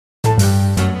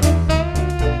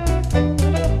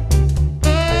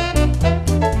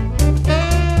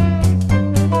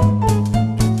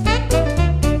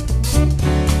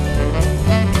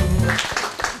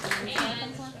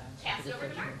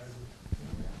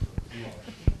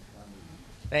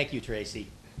Thank you, Tracy.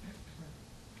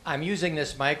 I'm using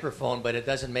this microphone, but it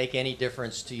doesn't make any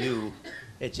difference to you.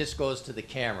 It just goes to the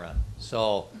camera.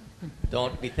 So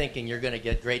don't be thinking you're going to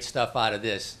get great stuff out of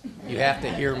this. You have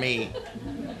to hear me.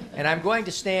 And I'm going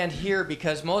to stand here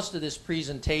because most of this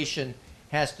presentation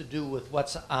has to do with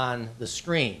what's on the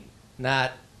screen,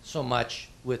 not so much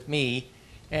with me.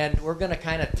 And we're going to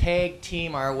kind of tag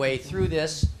team our way through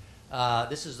this.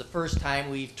 This is the first time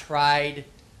we've tried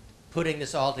putting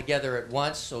this all together at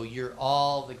once, so you're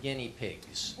all the guinea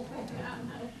pigs.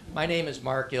 My name is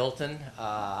Mark Ilton.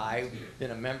 I've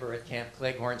been a member at Camp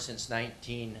Cleghorn since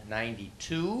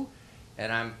 1992,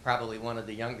 and I'm probably one of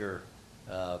the younger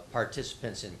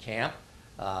participants in camp.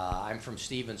 I'm from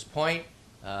Stevens Point.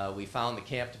 We found the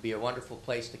camp to be a wonderful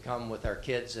place to come with our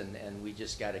kids, and we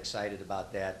just got excited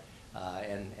about that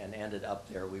and ended up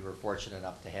there. We were fortunate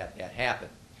enough to have that happen.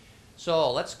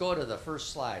 So let's go to the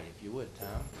first slide, if you would,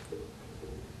 Tom.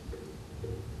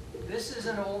 This is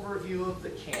an overview of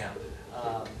the camp.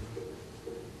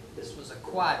 This was a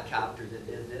quadcopter that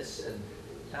did this, and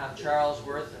Tom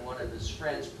Charlesworth and one of his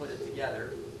friends put it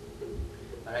together.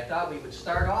 But I thought we would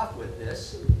start off with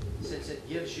this, since it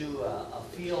gives you a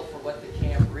feel for what the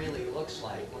camp really looks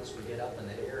like once we get up in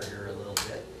the air here a little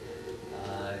bit.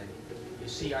 You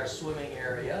see our swimming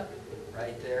area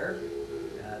right there.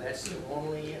 That's the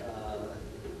only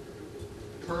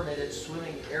permitted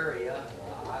swimming area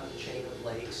on the chain of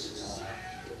lakes,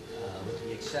 with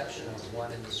the exception of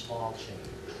one in the small chain.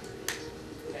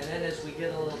 And then as we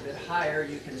get a little bit higher,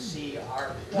 you can see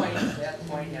our point. That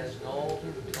point has no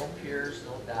piers,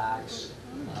 no docks.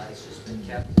 It's just been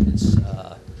kept in its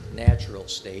natural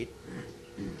state.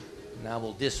 Now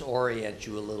we'll disorient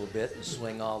you a little bit and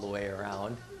swing all the way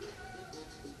around.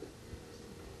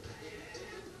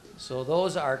 So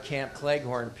those are Camp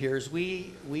Cleghorn piers.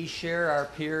 We share our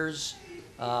piers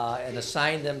and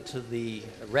assign them to the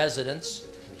residents.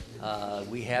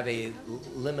 We have a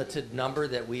limited number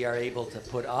that we are able to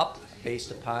put up based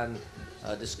upon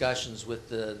discussions with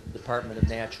the Department of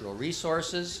Natural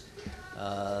Resources.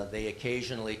 They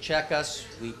occasionally check us.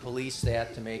 We police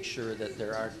that to make sure that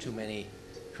there aren't too many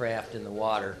craft in the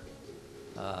water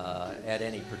at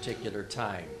any particular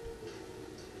time.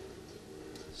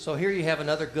 So here you have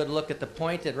another good look at the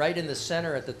point, and right in the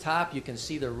center at the top you can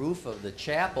see the roof of the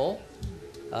chapel.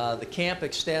 The camp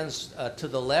extends to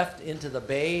the left into the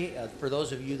bay. For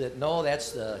those of you that know,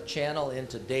 that's the channel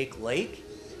into Dake Lake.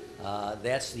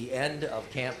 That's the end of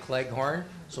Camp Cleghorn.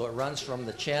 So it runs from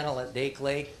the channel at Dake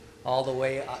Lake all the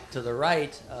way up to the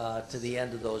right to the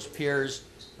end of those piers,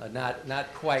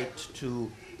 not quite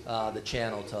to the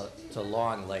channel to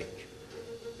Long Lake.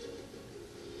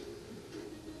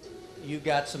 You've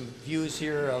got some views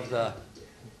here of the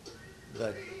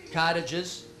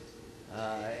cottages,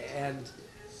 and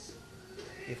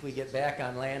if we get back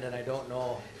on land, and I don't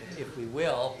know if we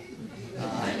will,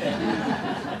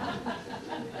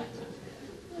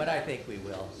 but I think we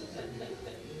will.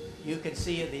 You can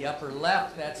see in the upper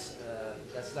left, that's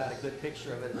not a good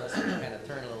picture of it unless we kind of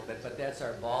turn a little bit, but that's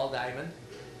our ball diamond.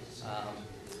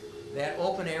 That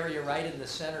open area right in the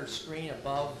center screen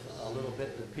above a little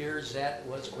bit the piers, that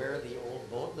was where the old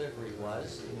boat livery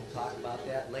was, and we'll talk about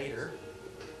that later.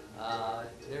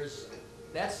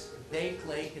 That's Dake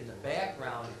Lake in the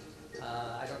background.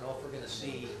 I don't know if we're going to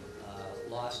see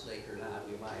Lost Lake or not,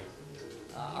 we might.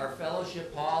 Our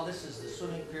fellowship hall, this is the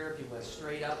swimming pier. If you went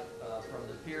straight up from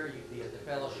the pier, you'd be at the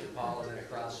fellowship hall, and then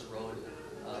across the road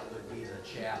would be the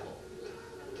chapel.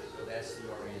 So that's the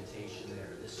orientation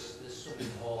there. This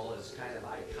swimming hole is kind of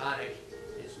iconic.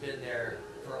 It's been there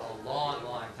for a long,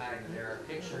 long time, and there are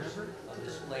pictures of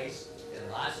this place,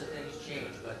 and lots of things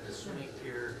change, but the swimming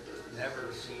pier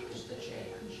never seems to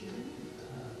change.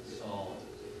 So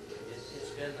it's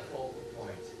been the focal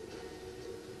point.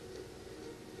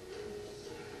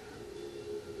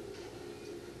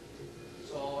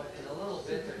 So in a little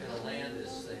bit, they're going to land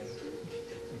this thing,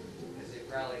 because they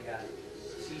probably got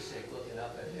seasick looking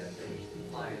up at that thing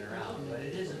flying around. But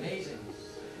it is amazing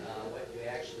what you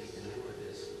actually can do with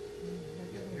this.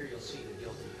 Here you'll see the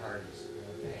guilty parties.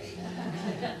 Okay.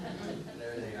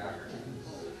 There they are.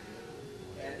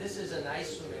 And this is a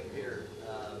nice swimming pier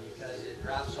because it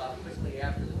drops off quickly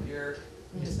after the pier.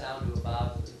 It's down to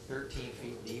about 13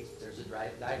 feet deep. There's a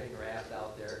diving raft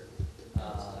out there.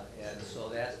 And so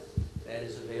that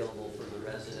is available for the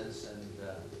residents and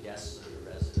guests of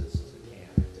the residents of the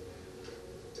camp.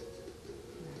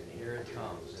 And here it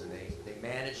comes, and they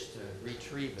managed to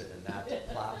retrieve it and not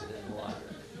plop it in the water.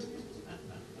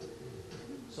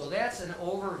 So that's an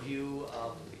overview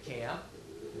of the camp.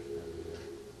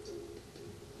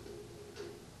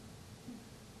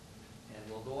 And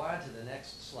we'll we'll go on to the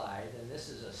next slide, and this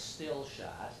is a still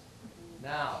shot.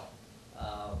 Now,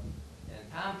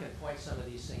 and Tom can point some of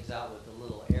these things out with the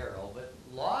little arrow, but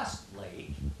Lost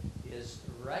Lake is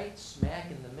right smack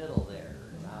in the middle there.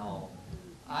 Now,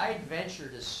 I'd venture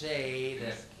to say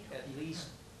that at least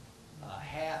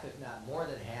half, if not more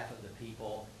than half of the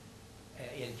people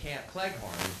in Camp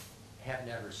Cleghorn have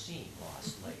never seen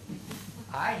Lost Lake.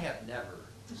 I have never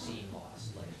seen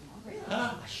Lost Lake.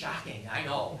 Shocking, I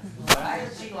know. But I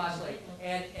haven't seen Lost Lake.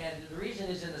 And the reason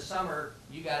is in the summer,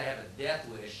 you got to have a death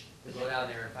wish to go down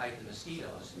there and fight the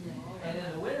mosquitoes. And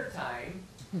in the wintertime,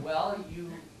 well,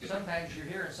 sometimes you're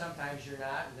here and sometimes you're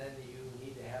not, and then you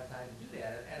need to have time to do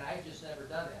that. And I've just never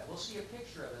done that. We'll see a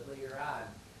picture of it later on.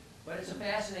 But it's a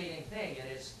fascinating thing, and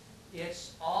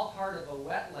it's all part of a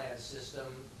wetland system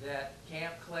that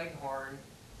Camp Cleghorn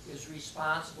is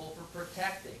responsible for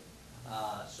protecting.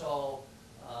 So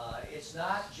it's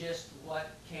not just what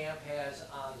camp has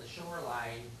on the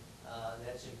shoreline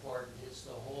that's important. It's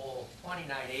the whole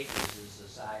 29 acres is the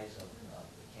size of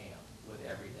the camp with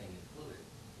everything included.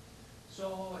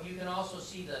 So you can also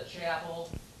see the chapel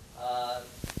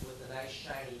with the nice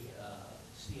shiny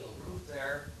steel roof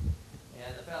there.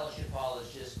 And the fellowship hall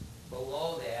is just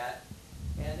below that.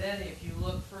 And then if you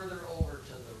look further over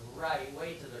to the right,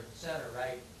 way to the center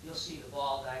right, you'll see the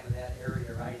ball diamond, that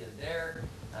area right in there.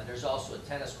 And there's also a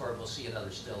tennis court. We'll see another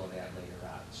still of that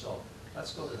later on. So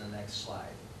let's go to the next slide.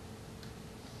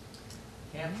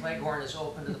 Camp Cleghorn is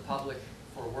open to the public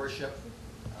for worship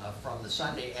from the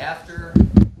Sunday after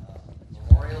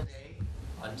Memorial Day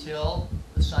until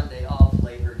the Sunday of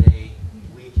Labor Day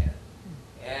weekend.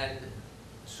 And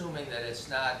assuming that it's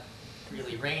not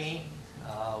really rainy,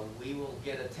 we will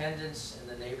get attendance in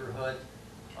the neighborhood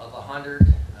of 100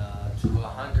 to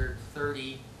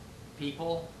 130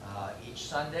 people each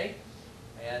Sunday,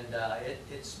 and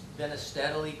it's been a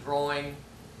steadily growing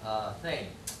thing.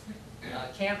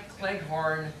 Camp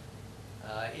Cleghorn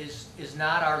is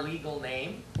not our legal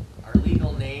name. Our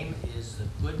legal name is the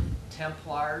Good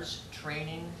Templars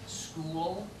Training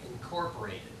School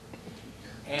Incorporated.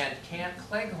 And Camp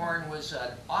Cleghorn was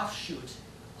an offshoot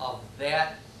of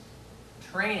that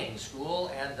training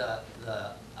school, and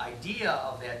the idea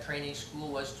of that training school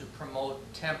was to promote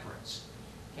temperance.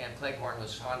 Camp Cleghorn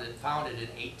was founded in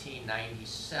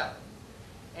 1897.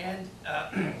 And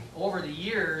over the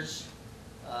years,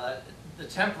 the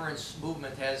temperance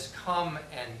movement has come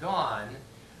and gone,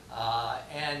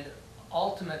 and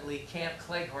ultimately Camp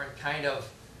Cleghorn kind of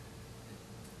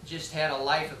just had a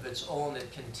life of its own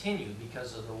that continued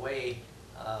because of the way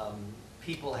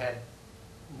people had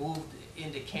moved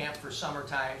into camp for summer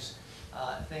times,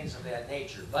 things of that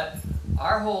nature. But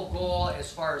our whole goal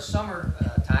as far as summer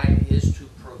time is to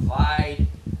provide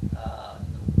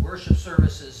worship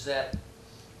services that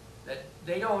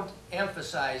they don't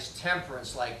emphasize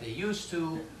temperance like they used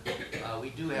to.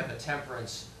 We do have a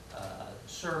temperance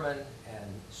sermon, and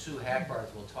Sue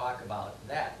Hackbarth will talk about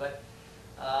that. But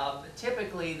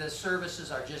typically the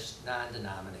services are just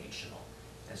non-denominational.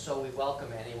 And so we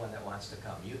welcome anyone that wants to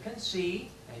come. You can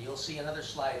see, and you'll see another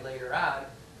slide later on,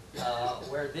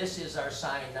 where this is our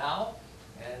sign now.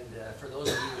 And for those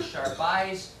of you with sharp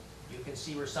eyes, you can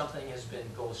see where something has been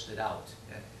ghosted out.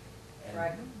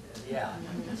 And, yeah,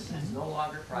 it's no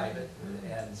longer private,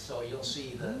 and so you'll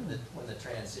see when the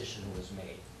transition was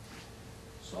made.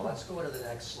 So let's go to the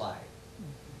next slide.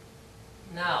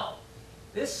 Now,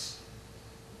 this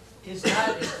is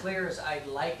not as clear as I'd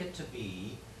like it to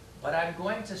be, but I'm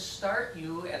going to start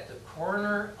you at the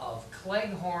corner of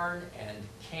Cleghorn and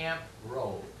Camp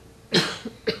Road.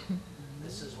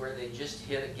 This is where they just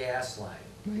hit a gas line.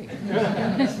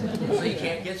 Right. So you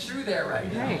can't get through there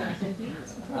right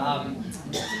now.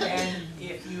 And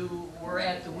if you were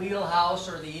at the Wheelhouse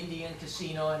or the Indian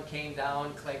Casino and came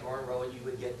down Cleghorn Road, you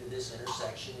would get to this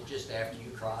intersection just after you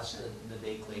crossed the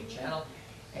Big Lake Channel.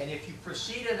 And if you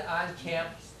proceeded on Camp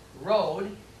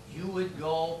Road, you would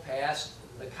go past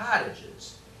the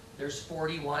cottages. There's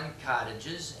 41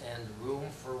 cottages and room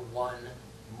for one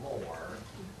more.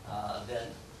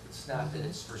 It's not that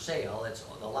it's for sale,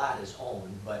 the lot is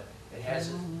owned, but it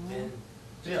hasn't been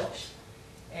built.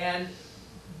 And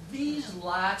these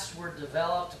lots were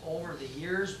developed over the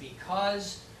years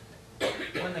because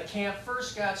when the camp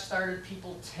first got started,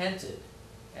 people tented,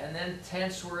 and then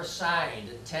tents were assigned,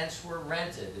 and tents were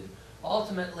rented, and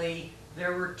ultimately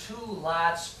there were 2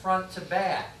 lots front to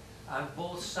back on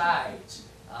both sides,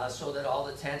 so that all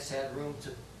the tents had room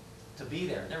to be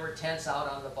there. There were tents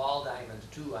out on the ball diamond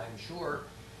too, I'm sure.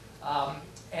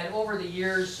 And over the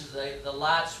years, the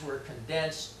lots were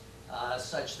condensed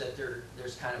such that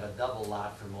there's kind of a double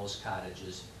lot for most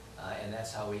cottages. and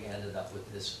that's how we ended up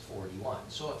with this 41.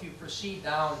 So if you proceed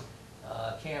down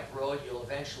Camp Road, you'll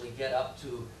eventually get up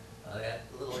to that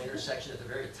little intersection at the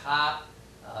very top,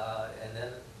 and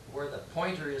then where the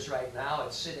pointer is right now,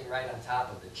 it's sitting right on top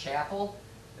of the chapel.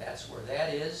 That's where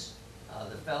that is.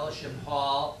 The fellowship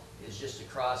hall is just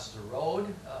across the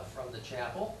road from the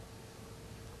chapel,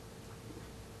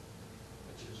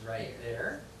 which is right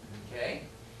there, okay?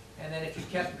 And then if you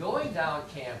kept going down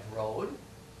Camp Road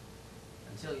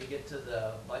until you get to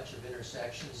the bunch of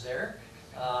intersections there,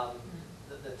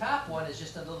 the top one is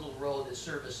just a little road that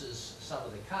services some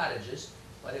of the cottages,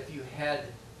 but if you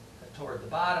head toward the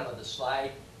bottom of the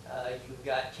slide, you've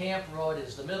got Camp Road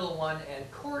is the middle one,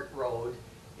 and Court Road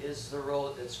is the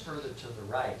road that's further to the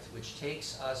right, which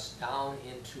takes us down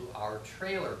into our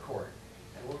trailer court.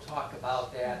 And we'll talk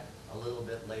about that a little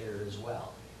bit later as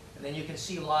well. And then you can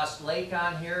see Lost Lake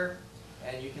on here,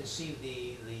 and you can see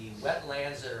the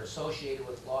wetlands that are associated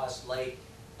with Lost Lake,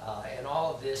 and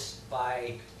all of this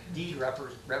by deed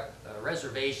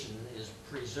reservation is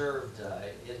preserved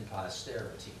in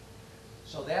posterity.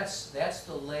 So that's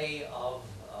the lay of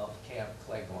Camp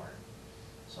Cleghorn.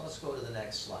 So let's go to the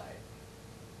next slide.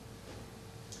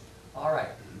 All right,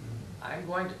 I'm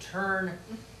going to turn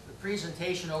the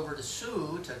presentation over to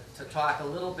Sue to talk a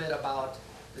little bit about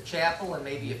the chapel and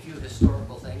maybe a few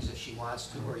historical things if she wants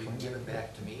to, or you can give it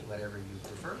back to me, whatever you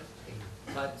prefer.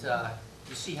 But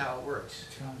you see how it works.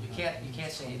 You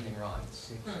can't say anything wrong.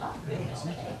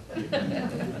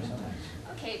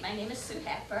 Okay, my name is Sue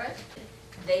Hackbart.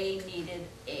 They needed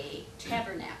a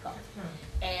tabernacle,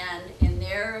 and in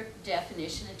their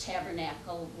definition, a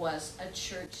tabernacle was a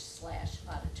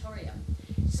church/auditorium.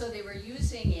 So they were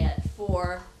using it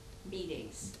for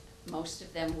meetings. Most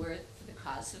of them were for the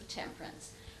cause of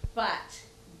temperance, but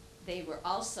they were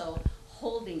also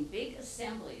holding big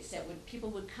assemblies that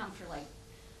people would come for like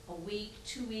a week,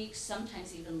 2 weeks,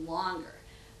 sometimes even longer.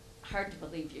 Hard to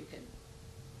believe you could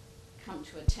come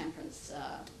to a temperance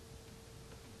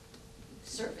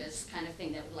service kind of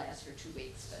thing that would last for 2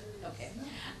 weeks, but okay.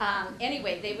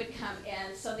 Anyway, they would come,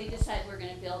 and so they decided we're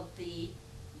going to build the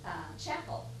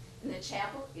chapel. And the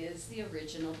chapel is the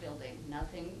original building.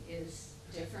 Nothing is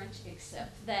different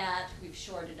except that we've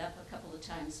shored it up a couple of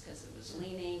times because it was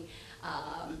leaning.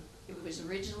 It was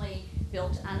originally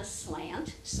built on a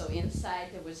slant, so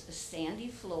inside there was a sandy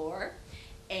floor,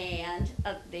 and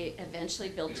they eventually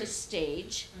built a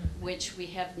stage, which we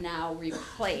have now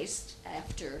replaced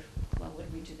after, well, what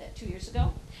did we do that, 2 years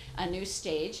ago? A new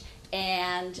stage,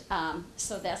 and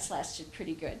so that's lasted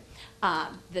pretty good.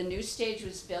 The new stage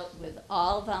was built with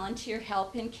all volunteer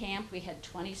help in camp. We had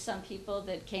 20-some people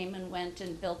that came and went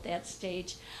and built that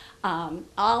stage. A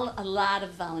lot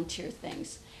of volunteer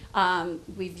things.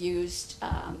 We've used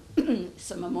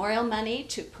some memorial money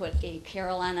to put a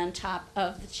carillon on top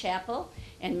of the chapel,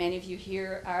 and many of you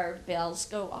hear our bells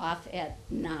go off at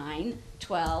 9,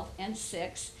 12, and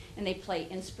 6, and they play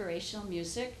inspirational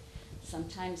music,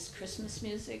 sometimes Christmas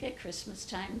music at Christmas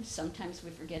time. Sometimes we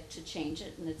forget to change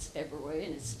it, and it's February,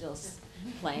 and it's still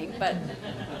playing, but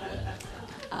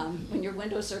when your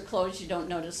windows are closed, you don't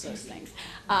notice those things.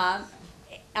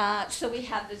 So we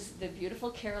have the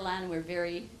beautiful carillon. We're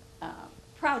very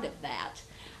proud of that.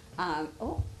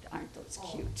 Oh, aren't those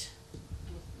cute?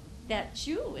 That's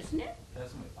you, isn't it?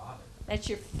 That's my father. That's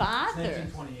your father.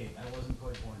 It's 1928. I wasn't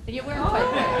quite born. You weren't quite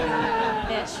born.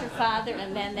 That's your father,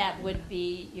 and then that would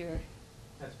be your...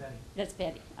 That's Betty. That's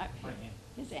Betty. Okay. My aunt.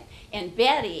 His aunt. And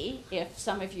Betty, if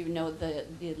some of you know the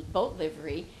boat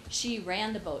livery, she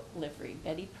ran the boat livery,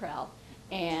 Betty Prell,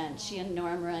 and she and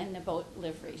Norm ran the boat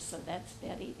livery. So that's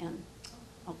Betty, and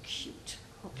oh, cute.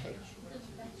 Okay.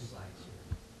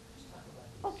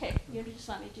 Okay, you just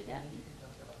want me to do that?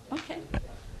 Okay.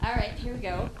 All right, here we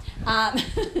go.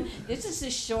 This is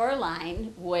the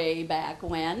shoreline way back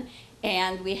when,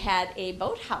 and we had a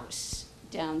boathouse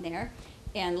down there.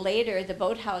 And later, the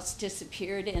boathouse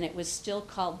disappeared, and it was still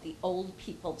called the Old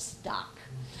People's Dock.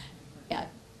 Yeah,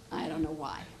 I don't know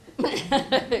why,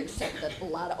 except that a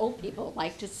lot of old people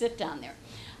like to sit down there.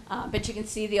 But you can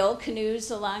see the old canoes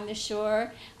along the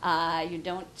shore. You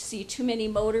don't see too many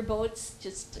motorboats,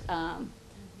 just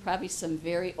probably some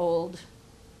very old,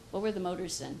 what were the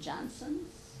motors then? Johnsons,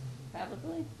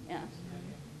 probably? Yeah.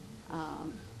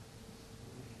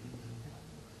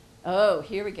 Oh,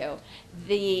 here we go.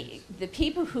 The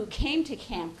people who came to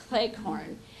Camp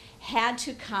Cleghorn had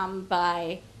to come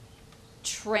by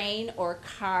train or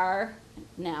car.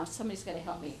 Now, somebody's got to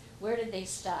help me. Where did they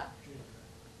stop?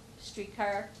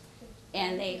 Streetcar?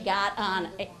 And they got on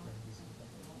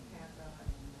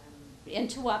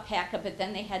into Waupaca, but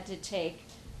then they had to take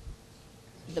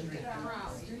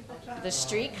the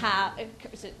street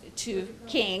to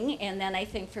King, and then I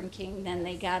think from King, then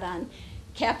they got on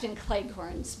Captain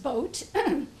Cleghorn's boat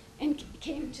and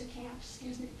came to camp,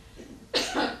 excuse me,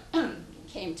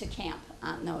 came to camp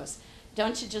on those.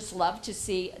 Don't you just love to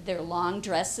see their long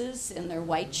dresses and their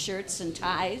white shirts and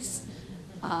ties,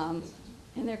 and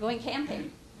they're going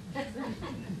camping.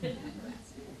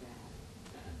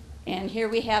 And here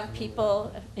we have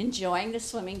people enjoying the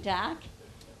swimming dock.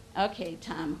 Okay,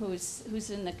 Tom, who's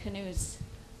in the canoes?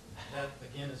 That,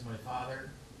 again, is my father,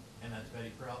 and that's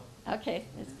Betty Krell. Okay,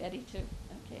 that's Betty too.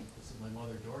 Okay, This is my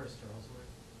mother, Doris Charlesworth.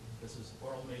 This is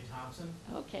Oral May Thompson,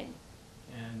 okay,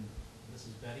 and this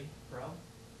is Betty Krell.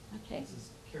 okay. This is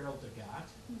Carol DeGott,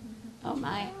 Oh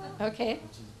my, okay.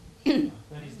 which is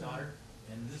Betty's daughter,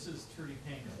 and this is Trudy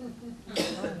Panko.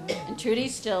 And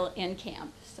Trudy's still in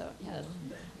camp, so yeah,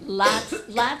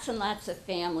 lots and lots of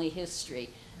family history.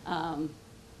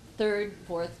 Third,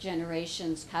 fourth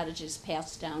generations, cottages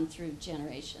passed down through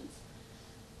generations.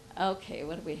 Okay,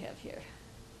 what do we have here?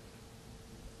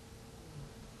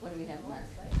 What do we have, Mark?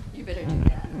 You better do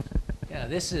that. Yeah,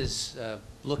 this is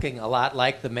looking a lot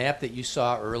like the map that you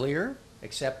saw earlier,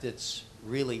 except it's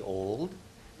really old.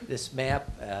 This map,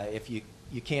 if you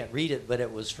can't read it, but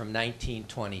it was from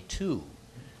 1922.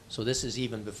 So this is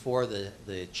even before the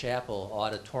chapel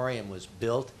auditorium was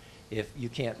built. If you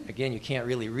can't, again, you can't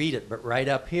really read it, but right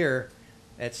up here,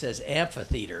 it says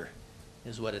amphitheater,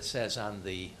 is what it says on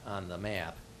the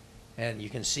map. And you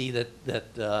can see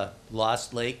that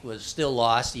Lost Lake was still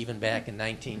lost even back in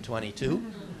 1922.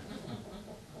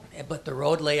 But the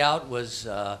road layout was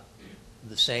the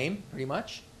same, pretty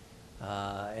much.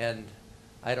 And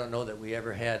I don't know that we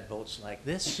ever had boats like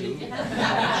this, Sue,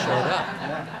 that showed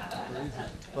up.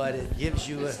 But it gives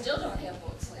you Still don't have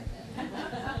boats like that.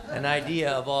 an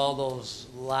idea of all those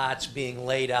lots being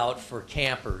laid out for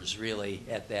campers, really,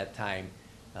 at that time.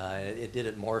 It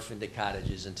didn't morph into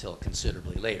cottages until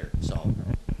considerably later. So,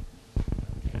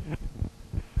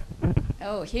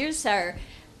 Oh, here's our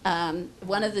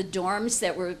one of the dorms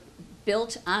that were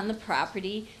built on the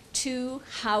property to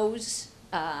house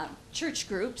church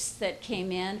groups that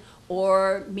came in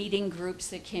or meeting groups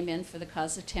that came in for the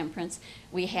cause of temperance.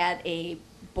 We had a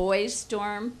boys'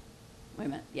 dorm. Wait a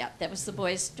minute. Yeah, that was the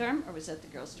boys' dorm, or was that the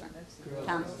girls' dorm?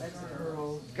 Tom?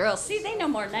 Girls. See, they know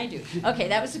more than I do. Okay,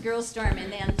 that was the girls' dorm,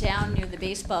 and then down near the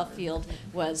baseball field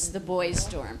was the boys'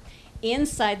 dorm.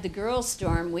 Inside the girls'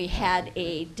 dorm, we had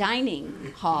a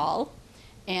dining hall,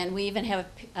 and we even have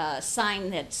a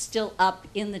sign that's still up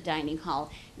in the dining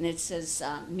hall, and it says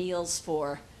meals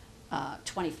for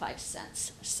 25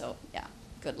 cents. So, yeah,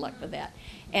 good luck with that.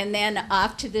 And then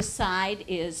off to the side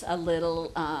is a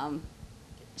little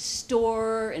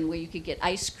store and where you could get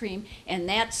ice cream, and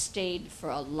that stayed for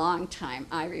a long time.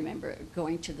 I remember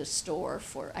going to the store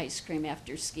for ice cream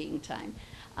after skiing time,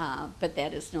 but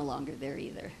that is no longer there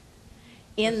either.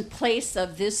 In place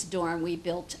of this dorm, we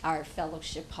built our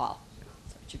fellowship hall.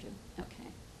 Is that what you do? Okay.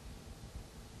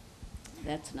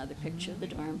 That's another picture of the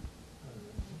dorm.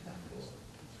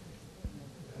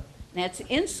 That's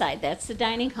inside, that's the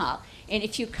dining hall. And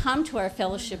if you come to our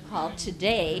fellowship hall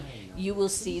today, you will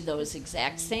see those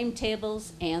exact same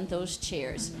tables and those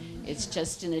chairs. It's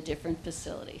just in a different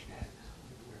facility.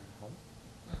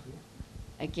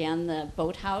 Again, the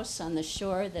boathouse on the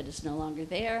shore that is no longer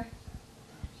there.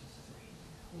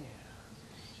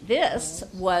 This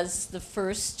was the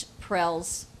first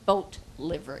Prell's boat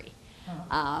livery.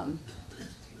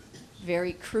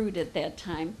 Very crude at that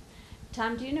time.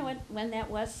 Tom, do you know when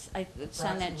that was? It's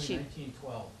on that sheet.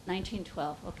 1912.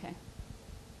 1912, okay.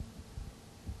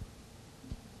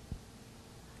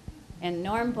 And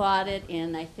Norm bought it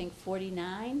in, I think,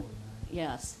 49?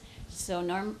 Yes. So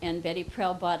Norm and Betty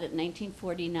Prell bought it in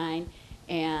 1949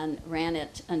 and ran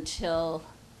it until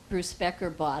Bruce Becker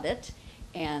bought it,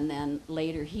 and then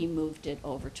later he moved it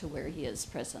over to where he is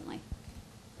presently.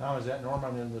 Tom, is that Norm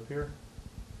on the end of the pier?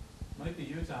 Might be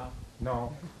you, Tom.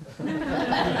 No. I'm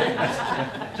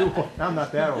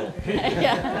not that old.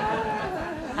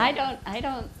 Yeah. I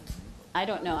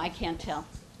don't know. I can't tell.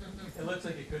 It looks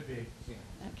like it could be.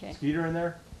 Okay. Skeeter in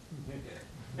there?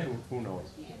 Who knows?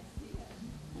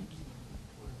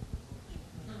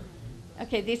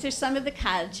 Okay, these are some of the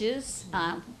cottages.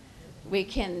 We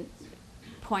can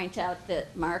point out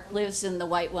that Mark lives in the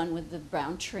white one with the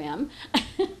brown trim.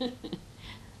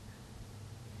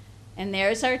 And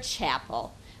there's our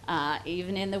chapel.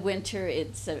 Even in the winter,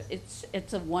 it's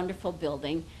a wonderful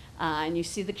building. And you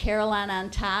see the carillon on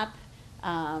top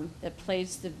that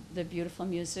plays the beautiful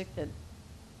music that,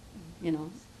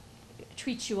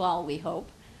 treats you all, we hope.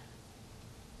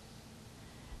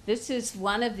 This is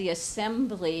one of the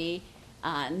assembly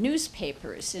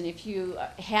newspapers. And if you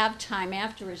have time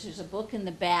afterwards, there's a book in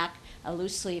the back, a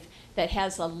loose leaf, that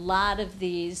has a lot of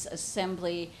these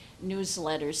assembly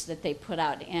newsletters that they put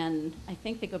out. And I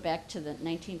think they go back to the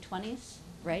 1920s,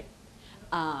 right?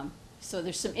 So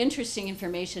there's some interesting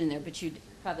information in there, but you'd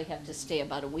probably have to stay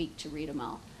about a week to read them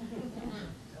all.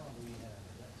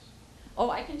 Oh,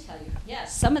 I can tell you.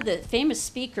 Yes, some of the famous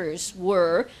speakers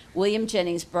were William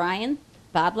Jennings Bryan,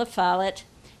 Bob La Follette,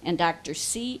 and Dr.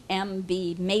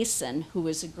 C.M.B. Mason, who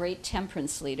was a great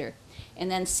temperance leader.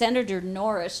 And then Senator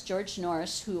Norris, George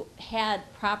Norris, who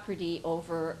had property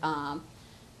over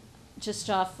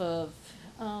just off of,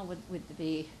 would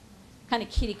be kind of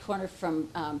kitty corner from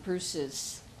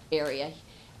Bruce's area,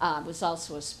 was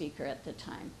also a speaker at the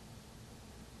time.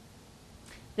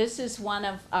 This is one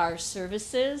of our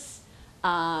services.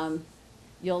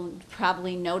 You'll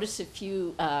probably notice a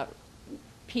few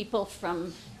people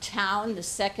from town. The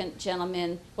second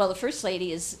gentleman, well, the first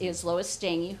lady is Lois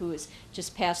Stange, who has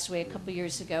just passed away a couple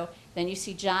years ago. Then you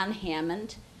see John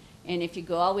Hammond. And if you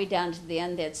go all the way down to the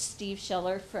end, that's Steve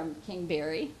Scheller from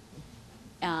Kingberry.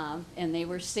 And they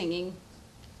were singing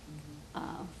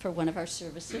for one of our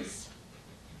services.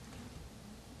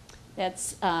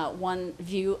 That's one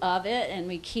view of it, and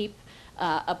we keep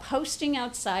a posting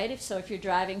outside. So if you're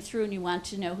driving through and you want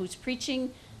to know who's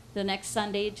preaching the next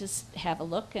Sunday, just have a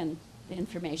look, and the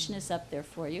information is up there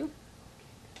for you.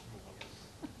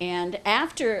 And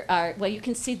after our, well, you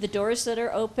can see the doors that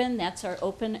are open. That's our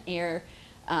open air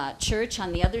church.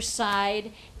 On the other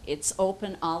side, it's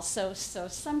open also. So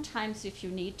sometimes if you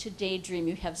need to daydream,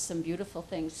 you have some beautiful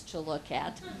things to look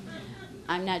at.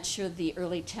 I'm not sure the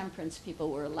early temperance people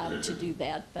were allowed to do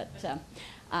that, but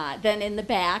then in the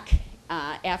back,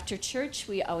 after church,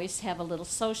 we always have a little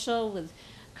social with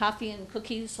coffee and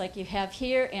cookies like you have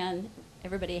here, and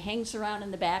everybody hangs around in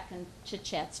the back and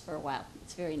chit-chats for a while.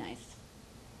 It's very nice.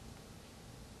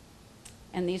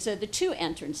 And these are the two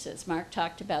entrances. Mark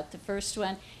talked about the first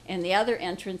one, and the other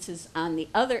entrance is on the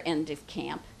other end of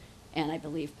camp, and I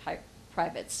believe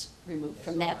private's removed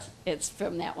from that. It's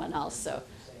from that one also.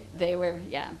 They were,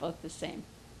 yeah, both the same.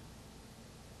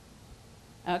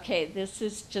 Okay, this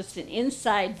is just an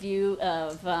inside view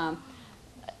of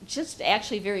just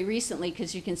actually very recently,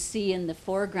 because you can see in the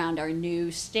foreground our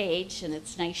new stage and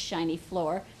its nice shiny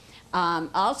floor.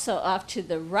 Also off to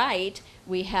the right,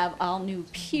 we have all new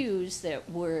pews that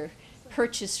were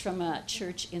purchased from a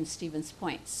church in Stevens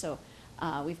Point. So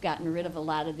we've gotten rid of a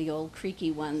lot of the old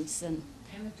creaky ones. And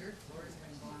the dirt floor has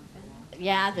been gone for a long.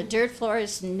 Yeah, the dirt floor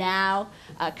is now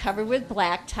covered with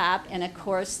blacktop, and of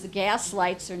course the gas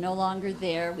lights are no longer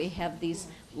there. We have these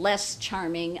less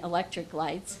charming electric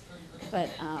lights, but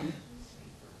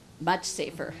much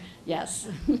safer, yes.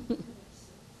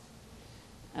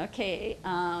 Okay,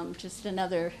 just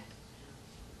another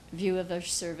view of our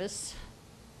service.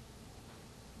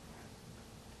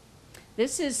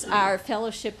 This is our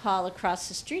fellowship hall across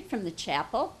the street from the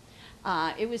chapel.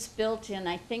 It was built in,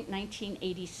 I think,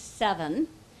 1987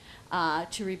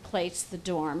 to replace the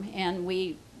dorm, and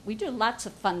we do lots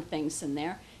of fun things in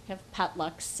there. We have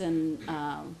potlucks and,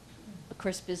 of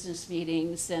course, business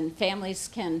meetings, and families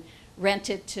can rent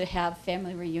it to have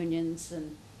family reunions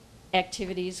and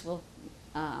activities.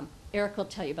 Eric will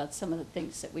tell you about some of the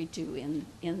things that we do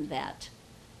in that.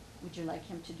 Would you like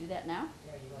him to do that now?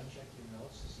 Yeah, you want to check your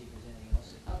notes to see if there's anything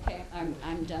else? Okay,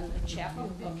 I'm done with chapel,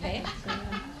 okay?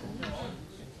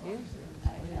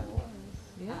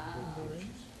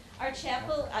 Our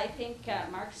chapel, I think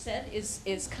Mark said,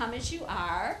 is Come As You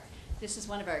Are. This is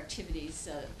one of our activities,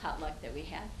 potluck that we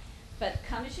had. But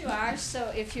come as you are,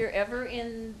 so if you're ever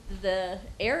in the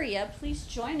area, please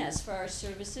join us for our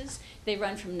services. They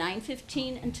run from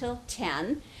 9:15 until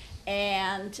 10,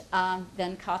 and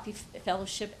then coffee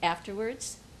fellowship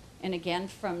afterwards. And again,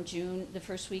 from June, the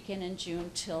first weekend in June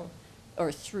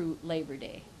through Labor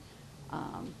Day.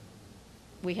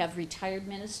 We have retired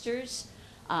ministers.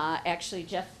 Actually,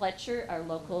 Jeff Fletcher, our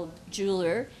local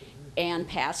jeweler and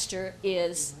pastor,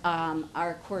 is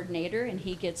our coordinator, and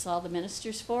he gets all the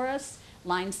ministers for us,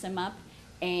 lines them up,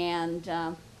 and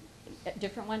a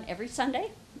different one every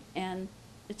Sunday, and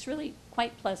it's really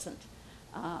quite pleasant.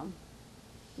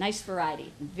 Nice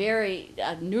variety. Very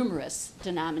numerous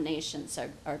denominations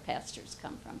our pastors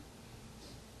come from.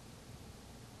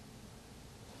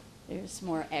 There's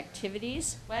more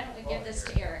activities. Why don't we give this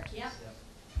to Eric? Yeah.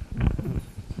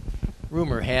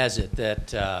 Rumor has it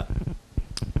that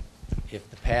if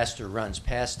the pastor runs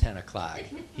past 10 o'clock,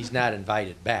 he's not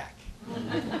invited back.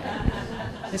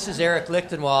 This is Eric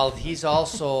Lichtenwald. He's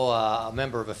also a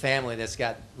member of a family that's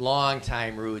got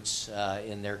long-time roots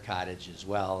in their cottage as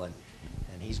well, and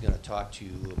he's going to talk to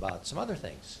you about some other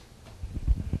things.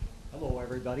 Hello,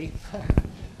 everybody.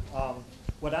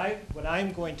 What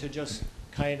I'm going to just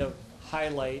kind of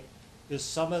highlight is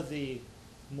some of the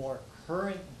more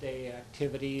current day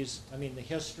activities. I mean, the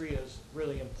history is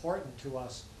really important to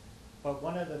us, but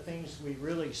one of the things we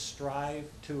really strive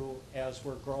to as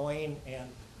we're growing, and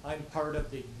I'm part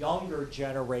of the younger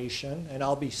generation, and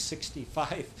I'll be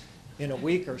 65 in a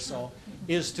week or so,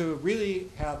 is to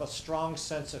really have a strong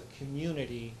sense of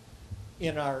community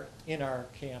in our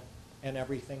camp and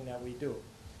everything that we do.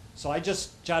 So I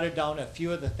just jotted down a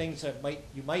few of the things that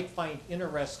you might find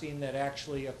interesting that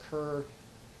actually occur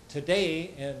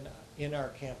today in our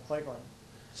Camp Cleghorn.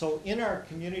 So in our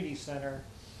community center,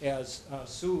 as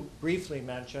Sue briefly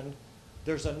mentioned,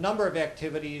 there's a number of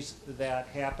activities that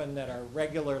happen that are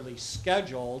regularly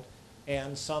scheduled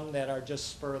and some that are just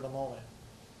spur of the moment.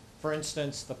 For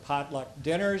instance, the potluck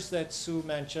dinners that Sue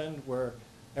mentioned, where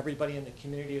everybody in the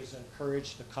community is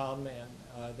encouraged to come and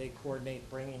they coordinate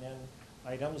bringing in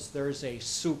items. There's a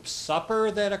soup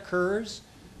supper that occurs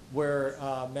where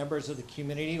members of the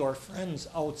community or friends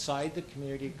outside the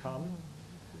community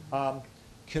come.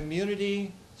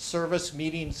 Community service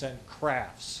meetings and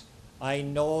crafts. I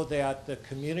know that the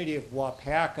community of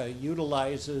Waupaca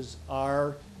utilizes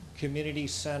our community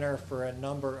center for a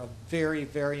number of very,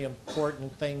 very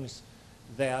important things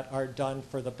that are done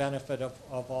for the benefit of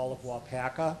all of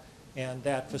Waupaca, and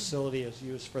that facility is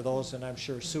used for those, and I'm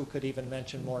sure Sue could even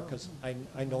mention more because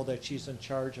I know that she's in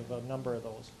charge of a number of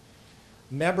those.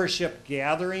 Membership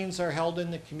gatherings are held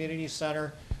in the community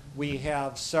center. We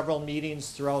have several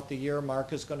meetings throughout the year.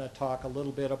 Mark is going to talk a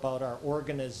little bit about our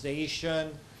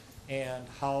organization and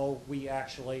how we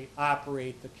actually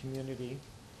operate the community.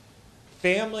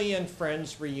 Family and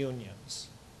friends reunions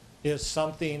is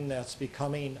something that's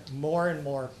becoming more and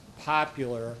more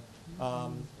popular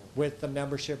with the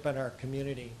membership in our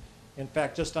community. In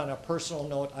fact, just on a personal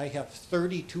note, I have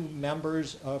 32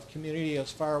 members of community as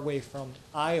far away from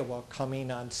Iowa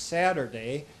coming on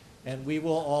Saturday, and we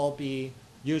will all be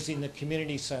using the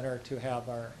community center to have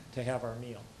our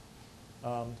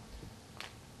meal.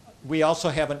 We also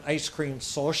have an ice cream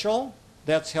social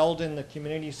that's held in the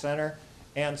community center,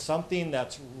 and something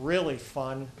that's really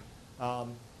fun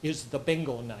is the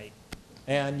bingo night.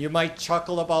 And you might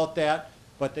chuckle about that,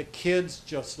 but the kids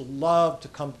just love to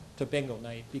come to bingo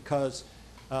night because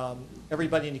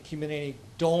everybody in the community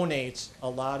donates a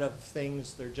lot of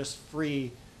things. They're just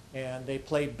free, and they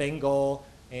play bingo,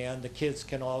 and the kids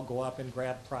can all go up and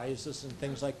grab prizes and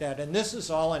things like that. And this is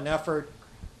all an effort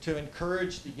to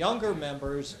encourage the younger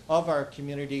members of our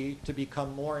community to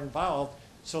become more involved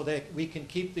so that we can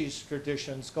keep these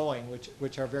traditions going,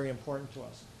 which are very important to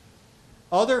us.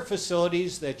 Other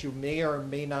facilities that you may or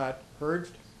may not heard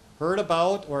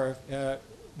about, or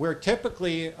we're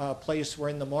typically a place where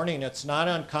in the morning it's not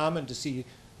uncommon to see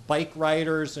bike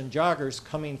riders and joggers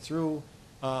coming through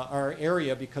our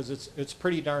area because it's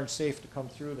pretty darn safe to come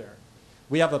through there.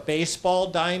 We have a baseball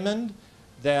diamond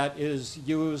that is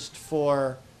used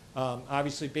for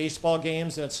obviously baseball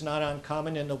games. That's not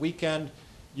uncommon. In the weekend,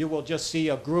 you will just see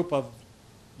a group of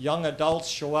young adults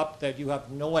show up that you have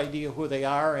no idea who they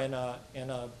are, and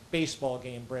a baseball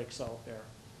game breaks out there.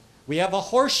 We have a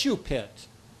horseshoe pit,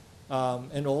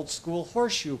 an old school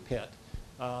horseshoe pit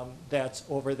that's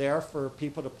over there for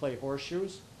people to play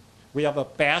horseshoes. We have a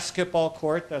basketball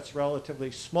court that's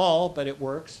relatively small, but it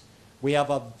works. We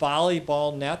have a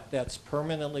volleyball net that's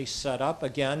permanently set up.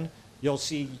 Again, you'll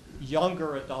see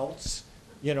younger adults,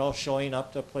 showing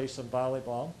up to play some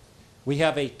volleyball. We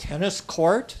have a tennis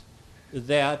court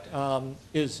that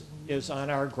is on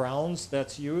our grounds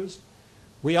that's used.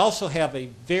 We also have a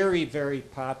very, very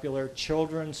popular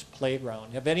children's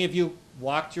playground. Have any of you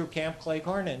walked through Camp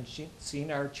Cleghorn and seen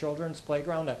our children's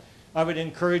playground? I would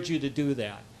encourage you to do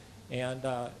that. And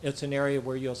it's an area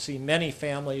where you'll see many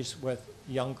families with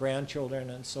young grandchildren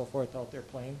and so forth out there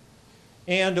playing.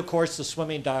 And of course the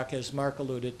swimming dock, as Mark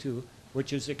alluded to,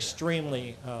 which is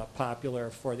extremely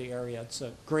popular for the area. It's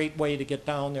a great way to get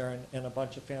down there, and a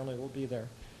bunch of family will be there.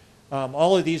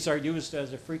 All of these are used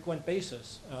as a frequent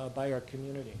basis by our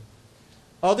community.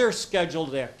 Other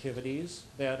scheduled activities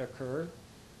that occur,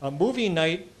 a movie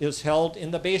night is held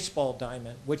in the baseball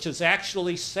diamond, which is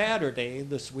actually Saturday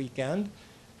this weekend,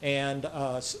 and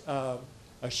a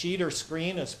sheet or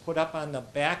screen is put up on the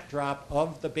backdrop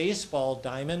of the baseball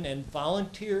diamond, and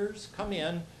volunteers come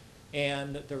in,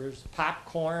 and there's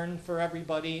popcorn for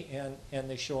everybody, and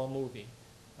they show a movie.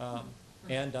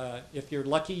 And if you're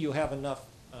lucky, you have enough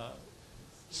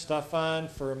stuff on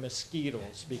for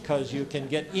mosquitoes, because you can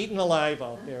get eaten alive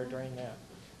out there during that.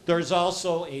 There's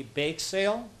also a bake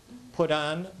sale put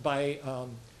on by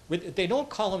They don't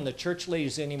call them the church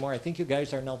ladies anymore. I think you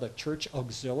guys are now the church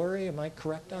auxiliary. Am I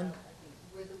correct on?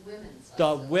 We're the women's. The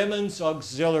auxiliary. women's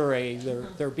auxiliary.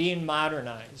 They're being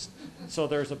modernized. So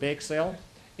there's a bake sale.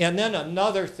 And then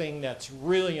another thing that's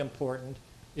really important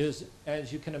is,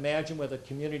 as you can imagine with a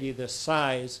community this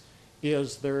size,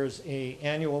 is there's a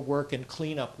annual work and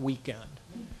cleanup weekend.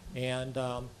 And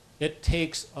it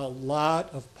takes a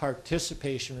lot of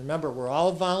participation. Remember, we're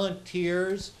all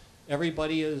volunteers.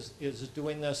 Everybody is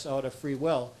doing this out of free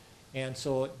will. And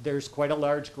so there's quite a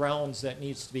large grounds that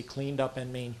needs to be cleaned up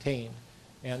and maintained.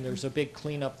 And there's a big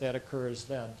cleanup that occurs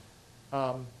then.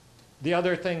 The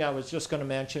other thing I was just going to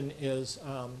mention is,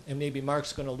 and maybe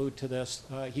Mark's going to allude to this,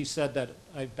 he said that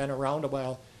I've been around a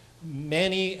while.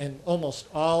 Many and almost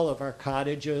all of our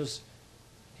cottages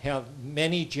have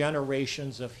many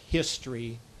generations of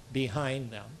history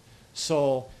behind them.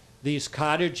 So these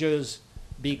cottages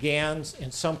began,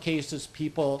 in some cases,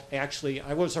 people actually,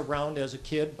 I was around as a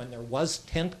kid when there was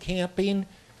tent camping,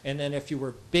 and then if you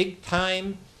were big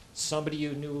time, somebody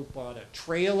you knew bought a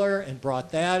trailer and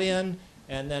brought that in,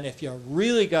 and then if you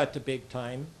really got to big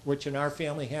time, which in our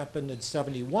family happened in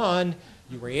 '71,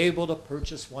 you were able to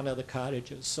purchase one of the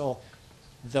cottages. So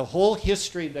the whole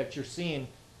history that you're seeing,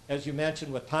 as you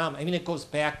mentioned with Tom, I mean, it goes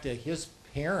back to his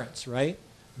parents, right?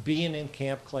 Being in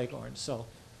Camp Cleghorn. So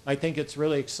I think it's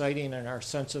really exciting, and our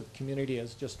sense of community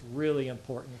is just really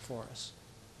important for us.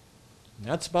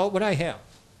 And that's about what I have.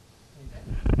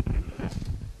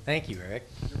 Thank you, Eric.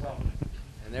 You're welcome.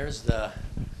 And there's the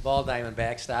ball diamond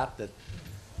backstop that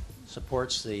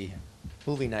supports the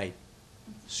movie night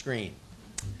screen.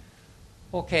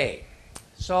 Okay,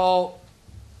 so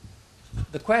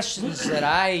the questions that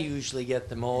I usually get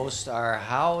the most are,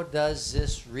 how does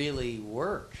this really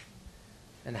work?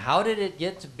 And how did it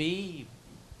get to be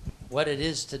what it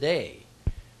is today?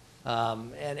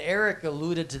 And Eric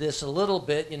alluded to this a little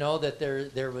bit, you know, that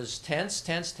there was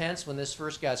tents when this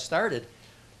first got started.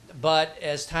 But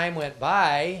as time went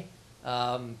by,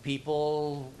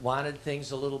 people wanted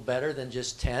things a little better than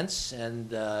just tents,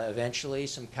 and eventually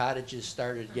some cottages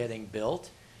started getting built.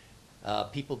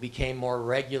 People became more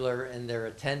regular in their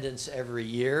attendance every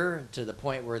year, to the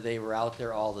point where they were out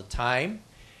there all the time.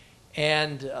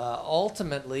 And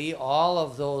ultimately, all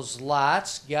of those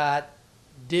lots got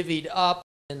divvied up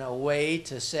in a way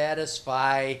to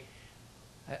satisfy,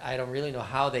 I don't really know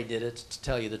how they did it, to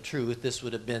tell you the truth. This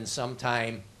would have been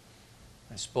sometime,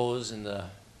 I suppose, in the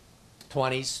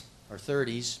 20s or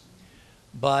 30s,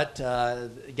 but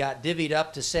got divvied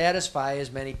up to satisfy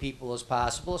as many people as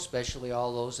possible, especially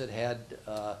all those that had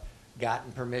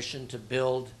gotten permission to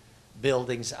build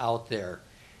buildings out there.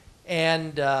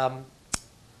 And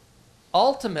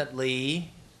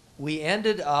ultimately, we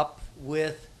ended up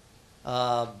with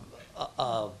an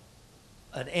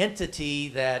entity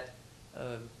that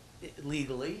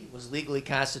was legally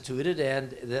constituted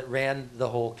and that ran the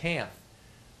whole camp.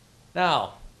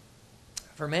 Now,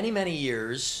 for many, many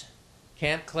years,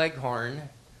 Camp Cleghorn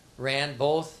ran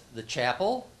both the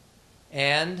chapel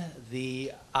and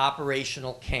the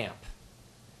operational camp.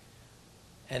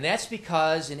 And that's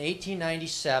because in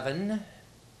 1897,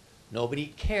 nobody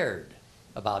cared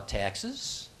about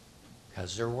taxes,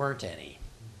 because there weren't any.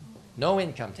 No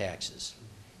income taxes.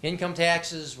 Income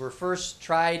taxes were first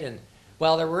tried, and,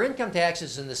 well, there were income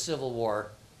taxes in the Civil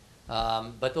War,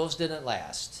 but those didn't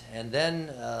last. And then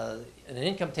an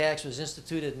income tax was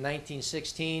instituted in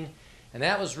 1916, and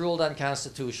that was ruled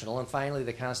unconstitutional, and finally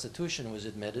the Constitution was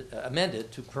amended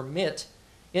to permit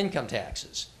income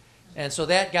taxes. And so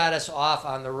that got us off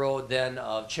on the road then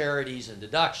of charities and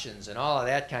deductions and all of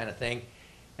that kind of thing.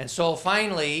 And so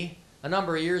finally, a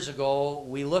number of years ago,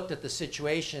 we looked at the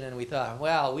situation and we thought,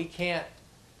 well, we can't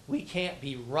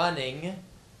be running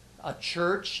a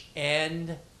church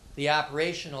and the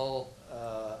operational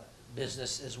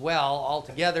business as well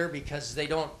altogether, because they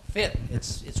don't fit.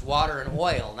 It's water and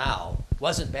oil now. It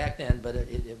wasn't back then, but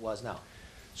it was now.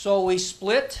 So we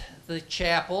split the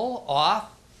chapel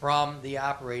off from the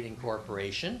operating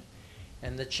corporation,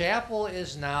 and the chapel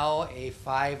is now a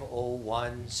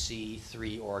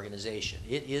 501c3 organization.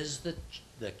 It is the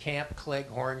Camp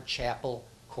Cleghorn Chapel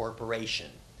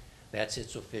Corporation. That's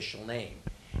its official name.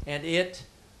 And it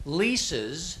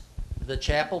leases the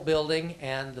chapel building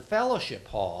and the fellowship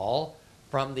hall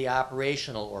from the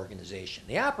operational organization.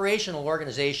 The operational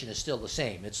organization is still the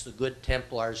same. It's the Good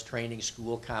Templars Training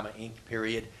School, Inc.,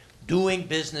 period, doing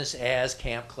business as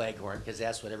Camp Cleghorn, because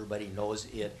that's what everybody knows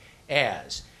it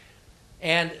as.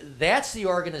 And that's the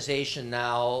organization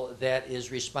now that is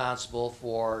responsible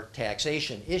for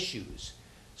taxation issues.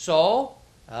 So,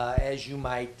 as you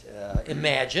might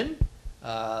imagine,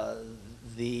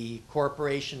 The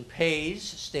corporation pays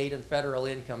state and federal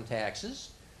income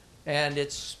taxes, and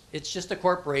it's just a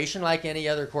corporation like any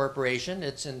other corporation.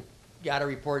 It's got to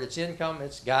report its income.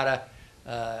 It's got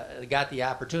the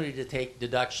opportunity to take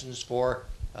deductions for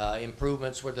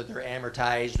improvements, whether they're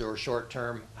amortized or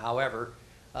short-term, however.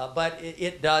 But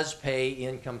it does pay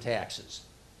income taxes.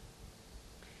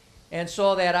 And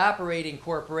so that operating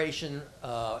corporation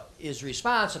is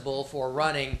responsible for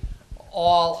running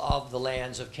all of the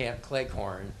lands of Camp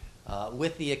Cleghorn,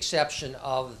 with the exception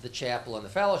of the chapel and the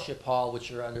fellowship hall,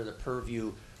 which are under the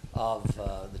purview of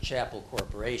the chapel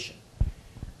corporation.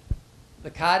 The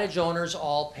cottage owners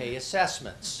all pay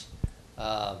assessments,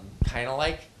 kind of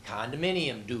like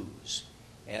condominium dues.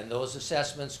 And those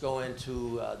assessments go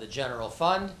into the general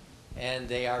fund, and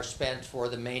they are spent for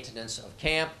the maintenance of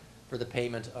camp, for the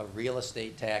payment of real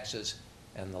estate taxes,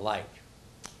 and the like.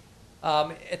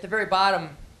 At the very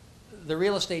bottom, the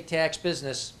real estate tax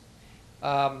business,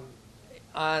 on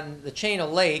the chain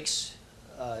of lakes,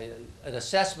 an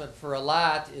assessment for a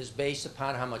lot is based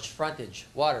upon how much frontage,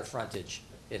 water frontage,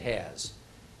 it has.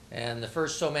 And the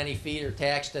first so many feet are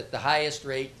taxed at the highest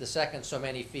rate, the second so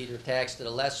many feet are taxed at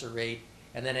a lesser rate,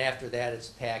 and then after that it's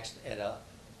taxed at a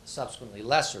subsequently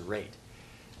lesser rate.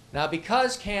 Now,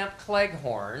 because Camp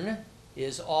Cleghorn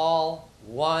is all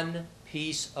one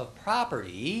piece of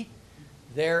property,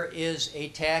 there is a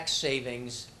tax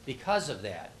savings because of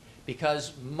that,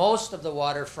 because most of the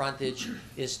water frontage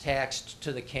is taxed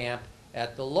to the camp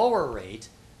at the lower rate,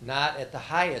 not at the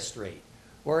highest rate.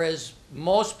 Whereas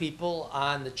most people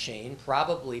on the chain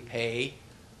probably pay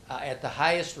at the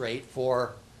highest rate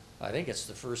for, I think it's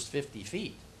the first 50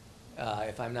 feet,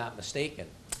 if I'm not mistaken.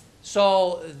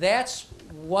 So that's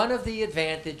one of the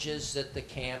advantages that the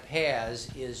camp has,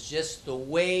 is just the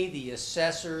way the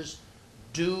assessors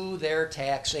do their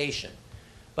taxation.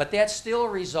 But that still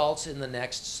results in the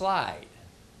next slide,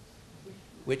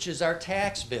 which is our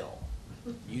tax bill.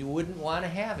 You wouldn't want to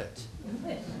have it,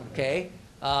 okay?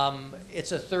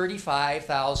 It's a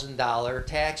 $35,000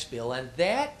 tax bill, and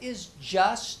that is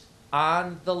just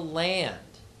on the land,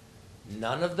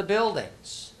 none of the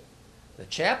buildings. The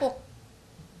chapel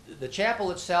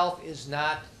itself is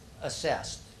not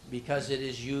assessed because it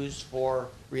is used for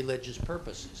religious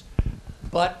purposes.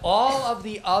 But all of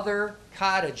the other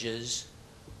cottages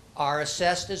are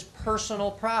assessed as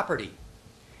personal property.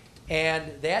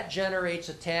 And that generates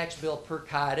a tax bill per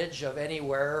cottage of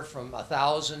anywhere from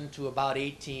 $1,000 to about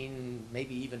 $1,800,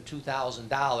 maybe even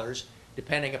 $2,000,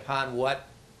 depending upon what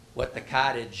the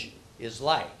cottage is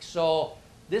like. So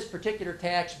this particular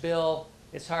tax bill,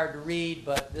 it's hard to read,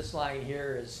 but this line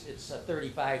here it's a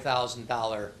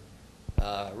 $35,000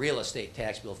 real estate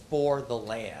tax bill for the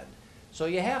land. So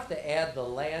you have to add the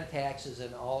land taxes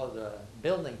and all of the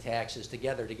building taxes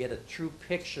together to get a true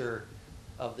picture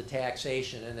of the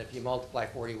taxation. And if you multiply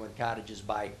 41 cottages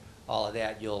by all of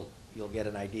that, you'll get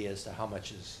an idea as to how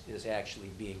much is actually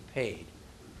being paid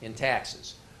in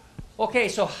taxes. Okay,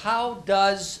 so how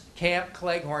does Camp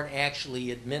Cleghorn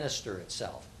actually administer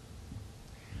itself?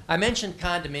 I mentioned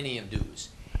condominium dues.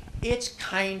 It's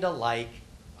kind of like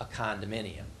a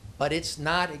condominium, but it's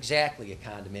not exactly a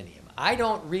condominium. I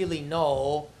don't really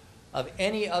know of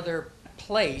any other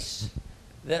place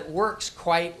that works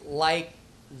quite like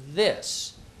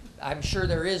this. I'm sure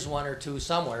there is one or two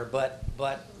somewhere, but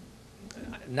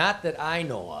not that I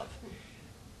know of.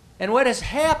 And what has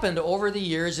happened over the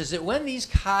years is that when these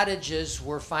cottages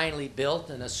were finally built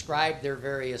and ascribed their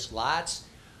various lots,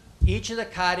 each of the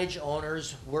cottage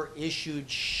owners were issued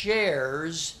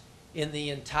shares in the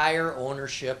entire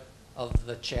ownership of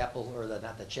the chapel, or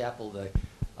not the chapel, the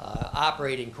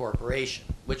operating corporation,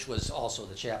 which was also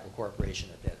the chapel corporation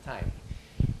at that time.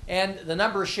 And the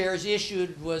number of shares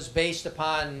issued was based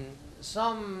upon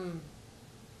some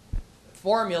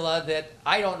formula that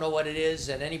I don't know what it is,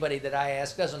 and anybody that I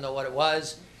ask doesn't know what it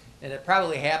was, and it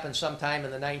probably happened sometime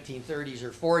in the 1930s or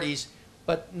 40s,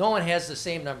 but no one has the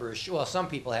same number of shares. Well, some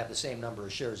people have the same number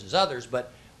of shares as others,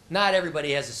 but not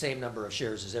everybody has the same number of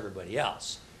shares as everybody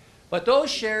else. But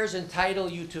those shares entitle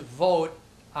you to vote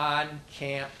on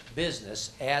camp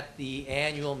business at the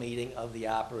annual meeting of the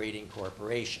operating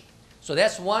corporation. So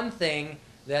that's one thing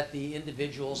that the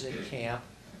individuals in camp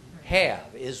have,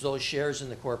 is those shares in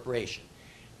the corporation.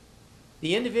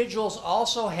 The individuals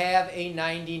also have a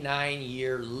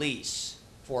 99-year lease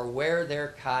for where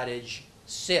their cottage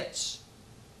sits.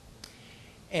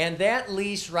 And that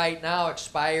lease right now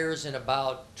expires in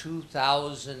about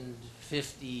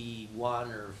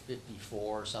 2051 or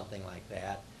 54, something like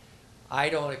that. I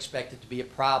don't expect it to be a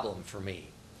problem for me.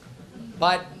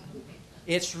 But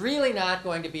it's really not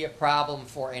going to be a problem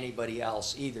for anybody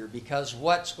else either, because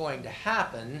what's going to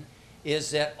happen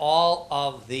is that all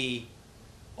of the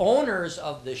owners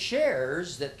of the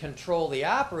shares that control the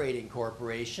operating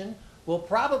corporation will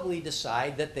probably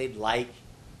decide that they'd like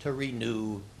to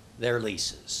renew their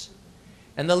leases.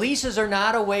 And the leases are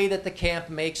not a way that the camp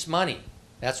makes money.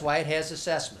 That's why it has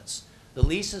assessments. The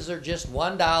leases are just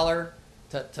 $1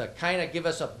 to kind of give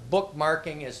us a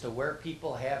bookmarking as to where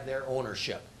people have their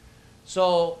ownership.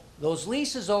 So those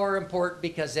leases are important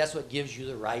because that's what gives you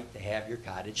the right to have your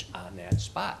cottage on that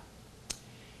spot.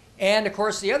 And of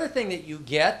course, the other thing that you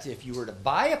get if you were to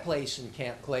buy a place in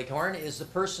Camp Cleghorn is the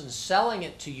person selling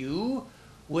it to you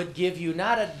would give you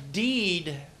not a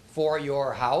deed for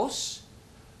your house,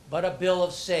 but a bill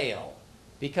of sale,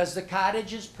 because the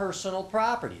cottage is personal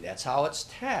property. That's how it's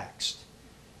taxed.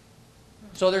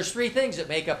 So there's three things that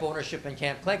make up ownership in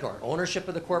Camp Cleghorn: ownership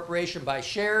of the corporation by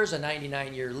shares, a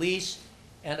 99-year lease,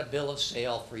 and a bill of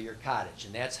sale for your cottage.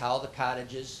 And that's how the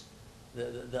cottages,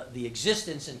 the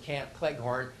existence in Camp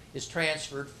Cleghorn is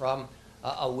transferred from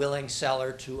a willing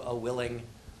seller to a willing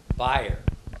buyer.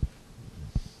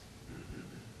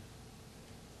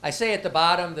 I say at the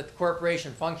bottom that the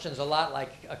corporation functions a lot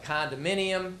like a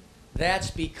condominium.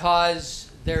 That's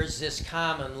because there's this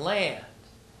common land.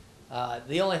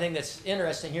 The only thing that's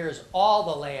interesting here is all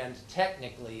the land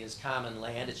technically is common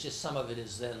land. It's just some of it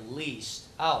is then leased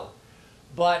out.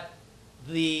 But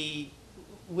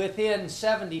within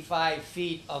 75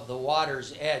 feet of the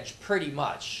water's edge, pretty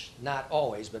much, not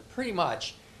always, but pretty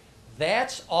much,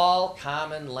 that's all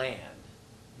common land.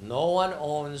 No one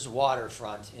owns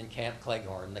waterfront in Camp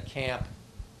Cleghorn. The camp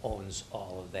owns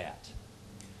all of that.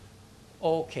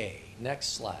 Okay,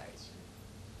 next slide.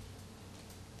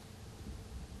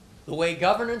 The way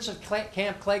governance of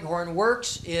Camp Cleghorn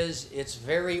works is it's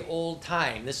very old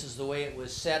time. This is the way it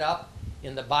was set up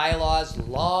in the bylaws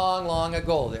long, long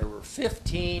ago. There were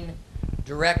 15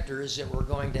 directors that were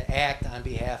going to act on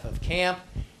behalf of camp,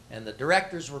 and the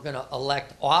directors were going to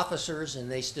elect officers,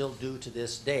 and they still do to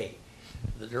this day.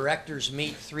 The directors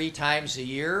meet 3 times a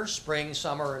year, spring,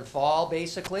 summer, and fall,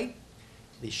 basically.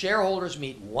 The shareholders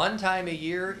meet 1 time a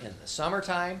year in the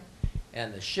summertime,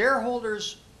 and the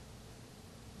shareholders,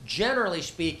 generally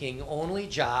speaking, only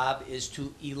job is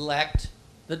to elect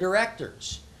the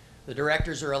directors. The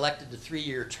directors are elected to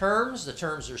 3-year terms. The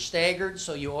terms are staggered,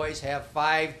 so you always have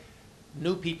 5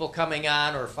 new people coming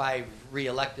on or 5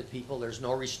 re-elected people. There's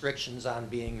no restrictions on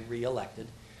being re-elected.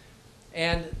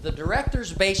 And the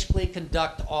directors basically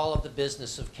conduct all of the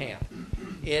business of camp.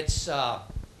 It's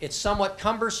somewhat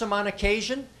cumbersome on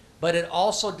occasion, but it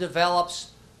also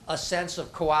develops a sense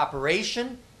of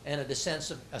cooperation and a sense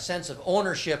of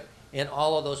ownership in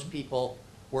all of those people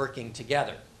working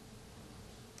together.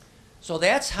 So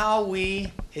that's how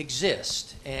we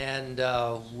exist, and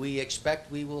we expect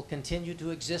we will continue to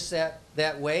exist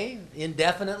that way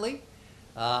indefinitely.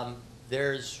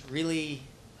 There's really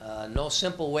no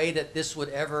simple way that this would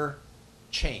ever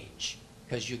change,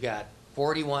 because you got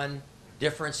 41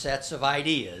 different sets of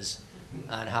ideas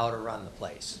on how to run the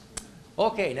place.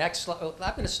 Okay, next slide.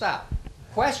 I'm going to stop.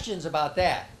 Questions about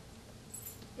that?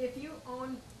 If you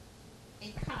own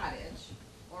a cottage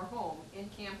or home in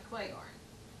Camp Cleghorn,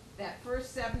 that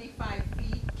first 75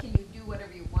 feet, can you do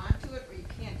whatever you want to it, or you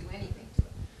can't do anything to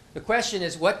it? The question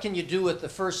is, what can you do with the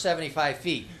first 75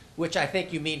 feet, which I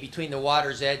think you mean between the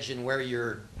water's edge and where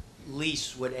your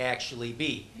lease would actually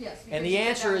be. Yes. And the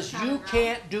answer is you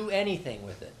can't do anything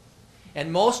with it.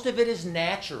 And most of it is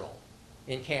natural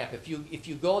in camp. If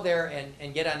you go there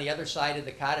and get on the other side of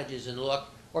the cottages and look,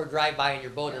 or drive by in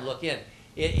your boat and look in,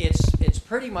 it's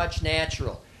pretty much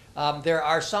natural. There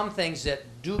are some things that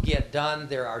do get done.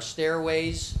 There are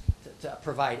stairways to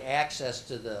provide access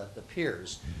to the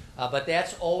piers. But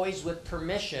that's always with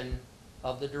permission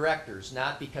of the directors,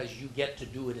 not because you get to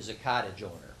do it as a cottage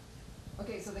owner.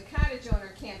 Okay, so the cottage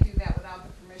owner can't do that without the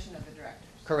permission of the directors?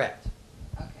 Correct.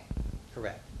 Okay.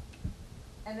 Correct.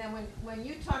 And then when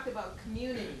you talked about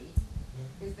community,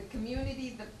 is the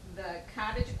community the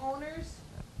cottage owners?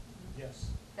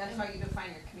 Yes. That's how you define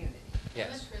your community?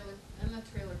 Yes. And the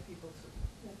trailer people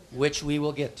too. Which we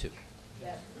will get to.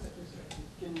 Yes.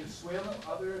 Can you swim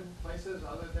other places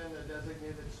other than the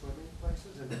designated swimming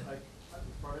places? And like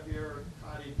in front of your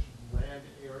cottage land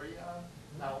area,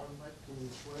 that one, like, can you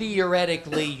swim?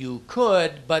 Theoretically, you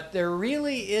could, but there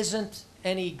really isn't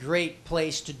any great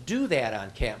place to do that on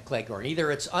Camp Cleghorn.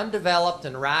 Either it's undeveloped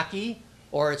and rocky,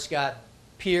 or it's got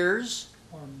piers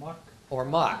Or muck. or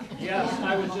muck. Yes,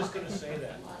 I was just gonna say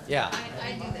that. Yeah.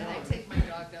 I do that, I take my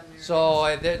dog down there.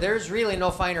 So there's really no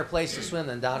finer place to swim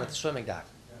than down at the swimming dock.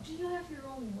 Do you have your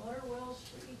own water wells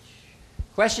for each?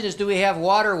 Question is, do we have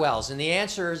water wells? And the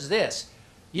answer is this.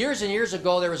 Years and years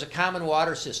ago, there was a common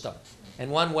water system.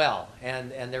 and one well,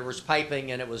 and there was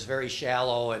piping, and it was very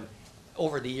shallow, and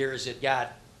over the years it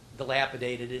got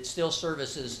dilapidated. It still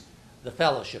services the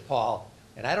fellowship hall,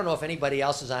 and I don't know if anybody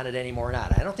else is on it anymore or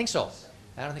not. I don't think so.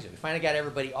 I don't think so. We finally got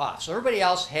everybody off. So everybody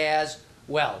else has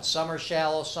wells. Some are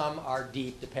shallow, some are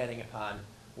deep, depending upon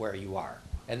where you are.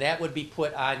 And that would be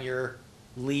put on your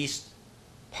leased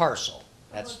parcel.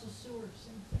 How That's about the sewer,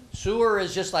 same thing? sewer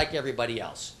is just like everybody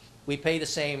else. We pay the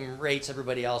same rates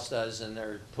everybody else does, and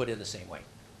they're put in the same way.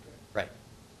 Right.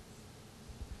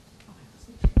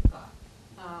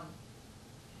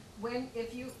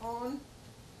 If you own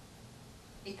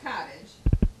a cottage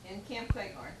in Camp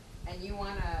Cleghorn and you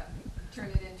wanna turn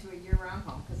it into a year-round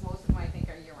home, because most of them I think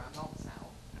are year-round homes now,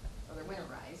 or they're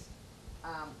winterized,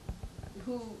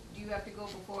 do you have to go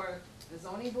before the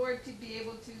zoning board to be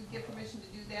able to get permission to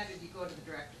do that, or do you go to the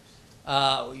directors?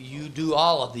 You do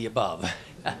all of the above.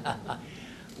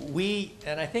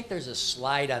 And I think there's a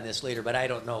slide on this later, but I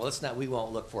don't know. We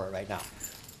won't look for it right now.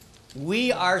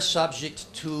 We are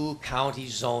subject to county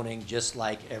zoning just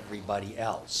like everybody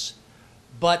else.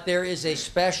 But there is a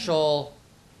special,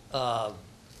 I'm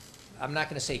not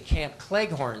going to say Camp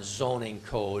Cleghorn zoning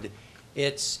code.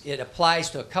 It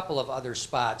applies to a couple of other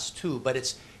spots too, but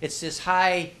it's this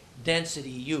high density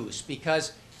use,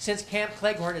 because since Camp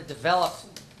Cleghorn had developed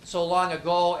so long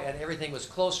ago and everything was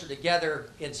closer together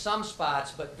in some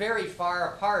spots, but very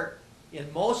far apart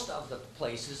in most of the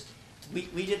places,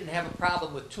 we didn't have a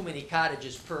problem with too many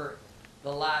cottages per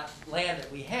the land that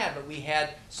we had, but we had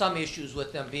some issues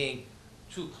with them being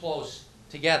too close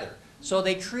together. So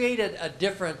they created a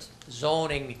different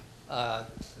zoning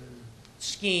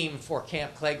scheme for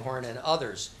Camp Cleghorn and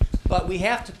others. But we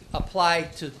have to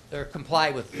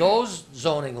comply with those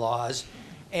zoning laws,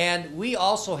 and we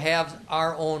also have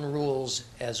our own rules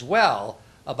as well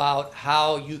about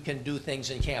how you can do things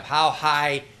in camp, how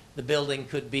high the building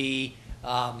could be,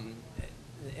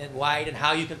 and wide, and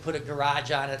how you can put a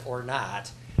garage on it or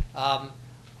not.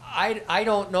 I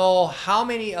don't know how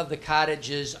many of the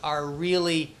cottages are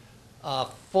really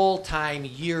full-time,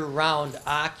 year-round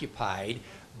occupied,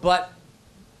 but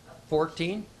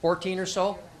 14 or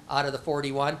so out of the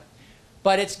 41.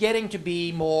 But it's getting to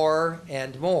be more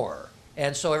and more.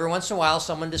 And so every once in a while,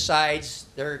 someone decides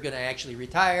they're going to actually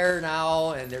retire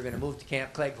now, and they're going to move to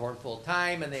Camp Cleghorn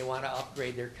full-time, and they want to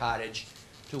upgrade their cottage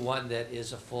to one that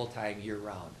is a full-time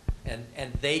year-round.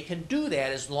 And they can do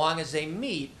that as long as they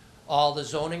meet all the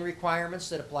zoning requirements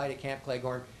that apply to Camp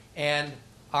Cleghorn and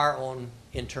our own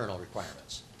internal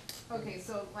requirements. Okay,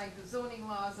 so like the zoning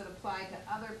laws that apply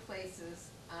to other places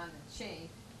on the chain,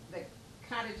 the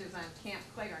cottages on Camp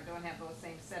Cleghorn don't have those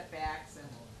same setbacks and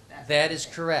that. That is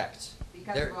correct.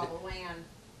 Because They're- of all the land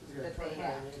that they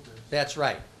have. That's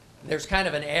right. There's kind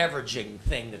of an averaging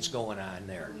thing that's going on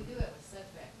there. We do have a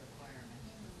setback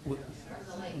requirement. From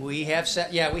the lake. We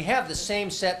have the same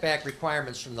setback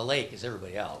requirements from the lake as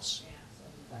everybody else.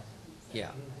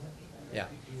 Yeah.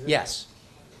 Yes.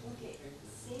 Okay,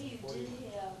 say you did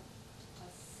have a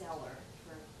cellar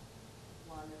for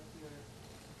one of your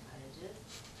cottages,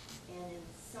 and in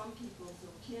some people's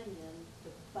opinion,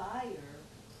 the buyer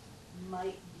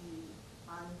might be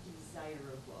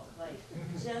undesirable, like,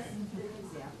 just an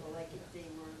example, like if they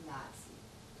were Nazi.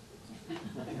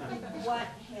 What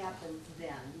happens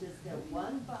then? Does the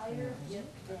one buyer get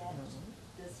that,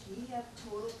 does he have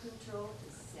total control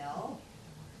to sell?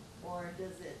 Or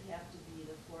does it have to be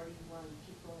the 41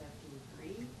 people have to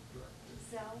agree to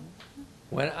sell?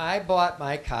 When I bought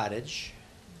my cottage,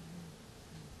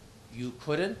 you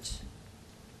couldn't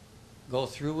go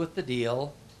through with the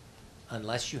deal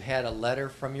unless you had a letter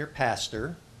from your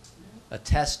pastor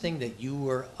attesting that you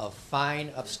were of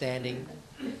fine, upstanding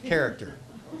character.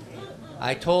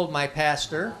 I told my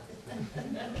pastor,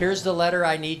 here's the letter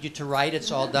I need you to write.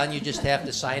 It's all done. You just have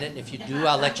to sign it. And if you do,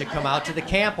 I'll let you come out to the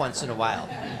camp once in a while.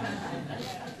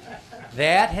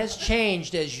 That has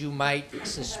changed, as you might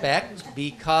suspect,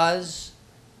 because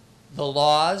the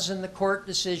laws and the court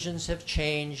decisions have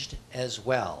changed as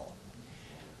well.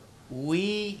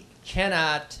 We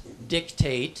cannot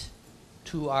dictate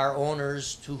to our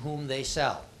owners to whom they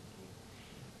sell.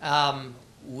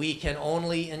 We can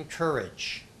only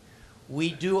encourage. We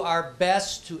do our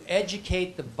best to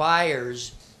educate the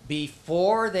buyers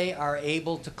before they are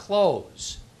able to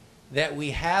close, that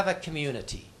we have a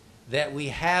community, that we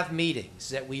have meetings,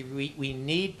 that we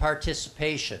need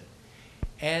participation.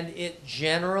 And it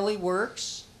generally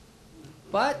works,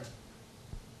 but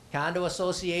condo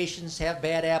associations have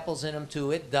bad apples in them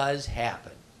too. It does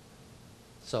happen.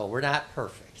 So we're not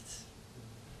perfect.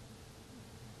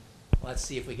 Let's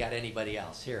see if we got anybody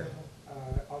else here.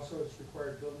 Also, it's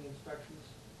required building inspections.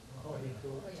 Oh, yeah.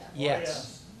 Oh, yeah.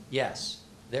 Yes. Yes,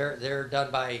 they're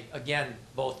done by, again,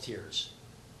 both tiers.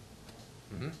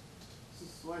 Mhm. This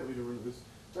is slightly different. This,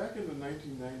 back in the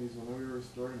 1990s, when we were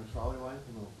restoring the trolley line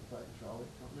from the Waupaca Trolley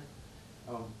Company,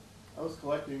 I was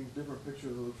collecting different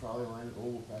pictures of the trolley line and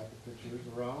old Waupaca pictures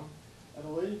around. And a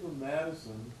lady from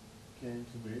Madison came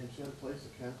to me, and she had a place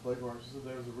at Camp Cleghorn. She said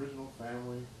there was an original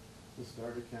family that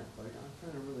started Camp Cleghorn. I'm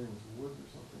trying to remember, it was Woods or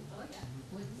something. Oh,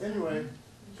 yeah. Anyway,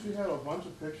 she had a bunch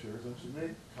of pictures, and she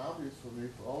made copies for me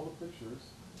for all the pictures,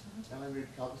 and I made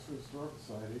copies for the Historical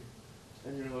Society.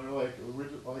 And you know, they're like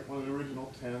like one of the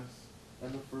original tents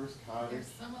and the first cottage.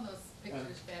 There's some of those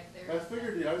pictures back there. I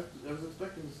figured, I was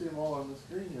expecting to see them all on the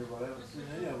screen here, but I haven't seen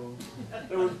any of them.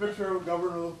 There was a picture of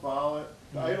Governor LaFollette,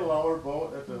 the Idle-Hour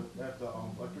boat at the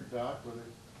electric dock where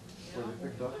they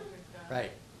picked up.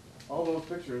 Right. All those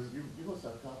pictures, you must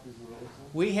have copies of those. Huh?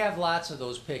 We have lots of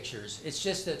those pictures. It's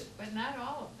just that, But not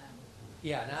all of them.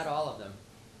 yeah, not all of them.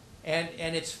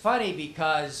 And it's funny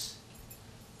because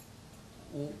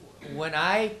when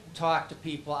I talk to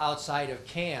people outside of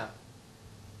camp,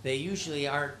 they usually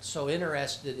aren't so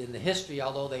interested in the history,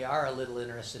 although they are a little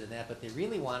interested in that, but they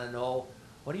really want to know,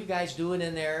 what are you guys doing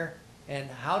in there, and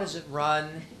how does it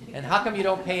run, and how come you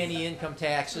don't pay any income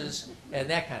taxes, and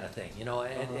that kind of thing, you know,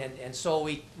 and so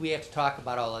we have to talk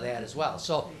about all of that as well.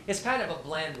 So it's kind of a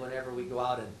blend whenever we go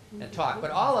out and talk,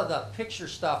 but all of the picture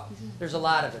stuff, there's a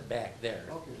lot of it back there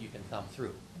you can thumb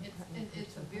through.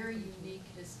 It's a very unique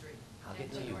history. I'll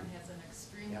get to you. Cleghorn has an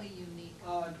extremely unique.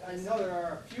 I know there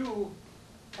are a few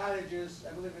cottages,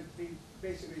 I believe it'd be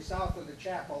basically south of the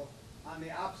chapel, on the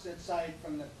opposite side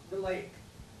from the lake.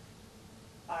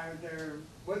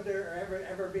 Would there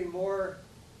ever be more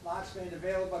lots made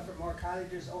available for more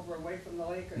cottages over away from the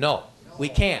lake? Or? No, we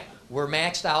can't. We're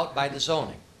maxed out by the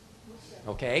zoning,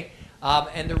 okay?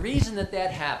 And the reason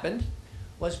that happened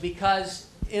was because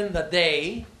in the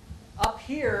day, up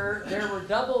here, there were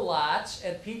double lots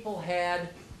and people had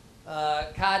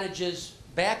cottages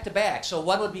back to back. So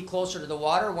one would be closer to the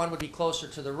water, one would be closer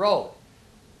to the road.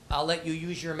 I'll let you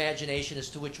use your imagination as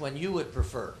to which one you would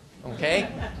prefer, okay?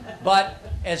 But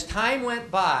as time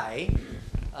went by,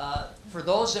 for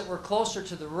those that were closer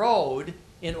to the road,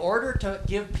 in order to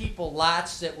give people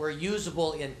lots that were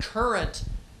usable in current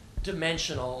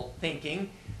dimensional thinking,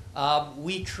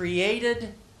 we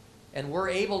created and were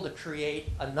able to create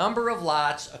a number of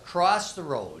lots across the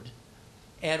road,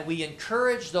 and we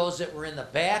encouraged those that were in the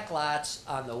back lots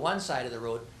on the one side of the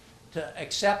road to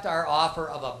accept our offer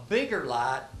of a bigger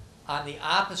lot on the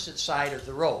opposite side of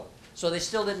the road. So they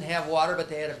still didn't have water, but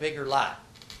they had a bigger lot.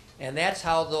 And that's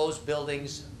how those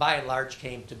buildings, by and large,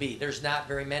 came to be. There's not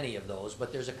very many of those,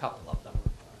 but there's a couple of them.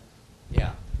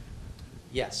 Yeah.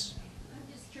 Yes.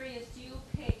 I'm just curious, do you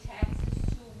pay taxes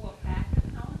to Waupaca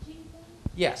County then?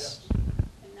 Yes.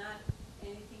 And not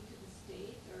anything to the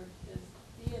state, or does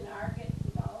DNR get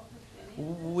involved with any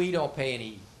of this? We don't pay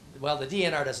any, well, the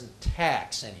DNR doesn't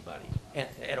tax anybody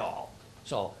at all.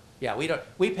 So, yeah,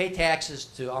 we pay taxes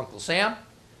to Uncle Sam,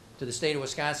 to the state of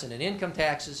Wisconsin in income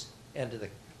taxes, and to the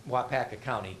Waupaca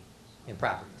County in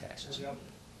property taxes. Yep.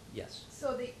 Yes.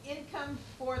 So the income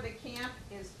for the camp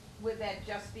would that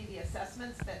just be the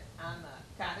assessments that on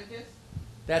the cottages?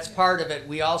 That's part of it.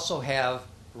 We also have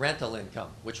rental income,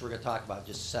 which we're going to talk about in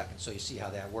just a second, so you see how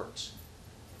that works.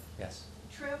 Yes.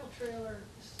 Travel trailer,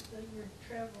 your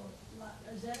travel lot,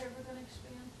 is that ever gonna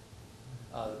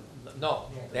expand? No,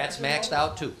 that's maxed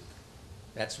out too.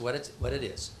 That's what it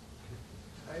is.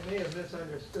 I may have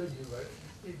misunderstood you, but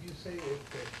did you say it's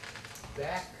the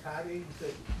back cottage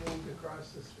that moved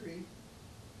across the street,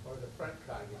 or the front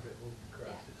cottage that moved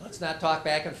across the street? Let's not talk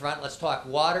back and front. Let's talk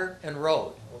water and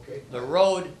road. Okay. The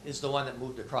road is the one that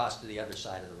moved across to the other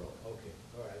side of the road. Okay,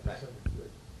 all right, Right.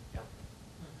 misunderstood. Yep.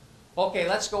 Okay,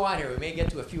 let's go on here. We may get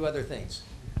to a few other things.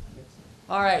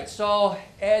 All right, so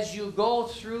as you go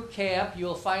through camp,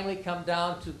 you'll finally come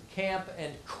down to Camp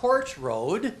and Court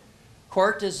Road.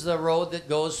 Court is the road that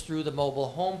goes through the mobile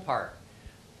home park.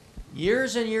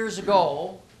 Years and years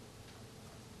ago,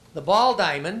 the Ball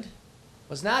Diamond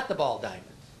was not the Ball Diamond.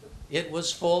 It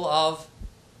was full of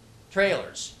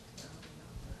trailers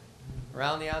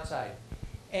around the outside.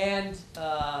 And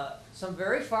some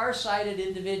very far-sighted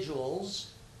individuals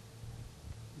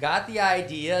got the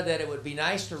idea that it would be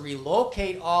nice to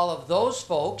relocate all of those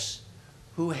folks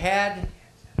who had,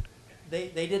 they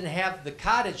didn't have the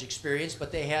cottage experience,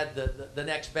 but they had the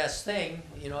next best thing,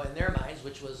 you know, in their minds,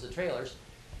 which was the trailers.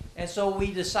 And so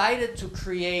we decided to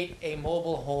create a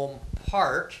mobile home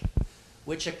park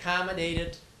which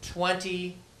accommodated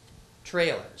 20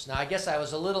 trailers. Now, I guess I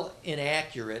was a little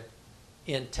inaccurate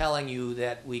in telling you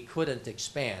that we couldn't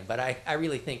expand, but I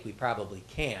really think we probably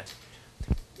can't.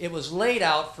 it was laid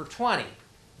out for 20.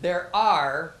 There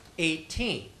are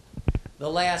 18. The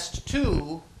last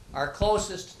two are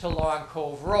closest to Long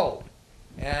Cove Road.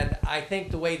 And I think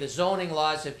the way the zoning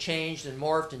laws have changed and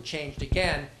morphed and changed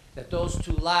again, that those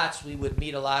two lots, we would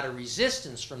meet a lot of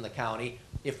resistance from the county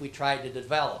if we tried to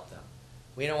develop them.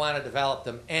 We don't want to develop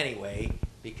them anyway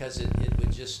because it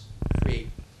would just create,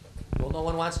 well, no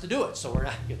one wants to do it, so we're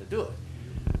not going to do it.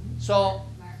 So,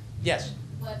 Mark, yes.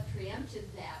 what preempted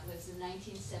that was in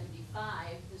 1975,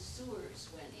 the sewers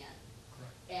went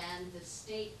in. And the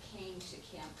state came to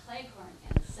Camp Cleghorn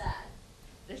and said,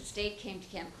 the state came to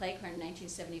Camp Cleghorn in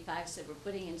 1975, said we're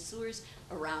putting in sewers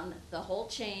around the whole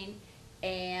chain,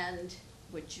 and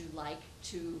would you like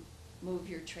to move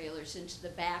your trailers into the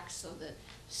back so the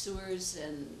sewers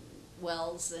and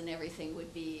wells and everything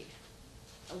would be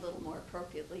a little more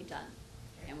appropriately done?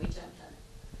 And we jumped on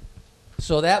it.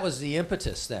 So that was the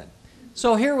impetus then.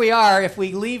 So here we are, if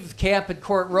we leave camp at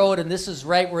Court Road, and this is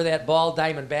right where that ball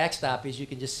diamond backstop is, you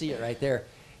can just see it right there,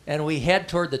 and we head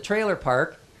toward the trailer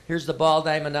park. Here's the ball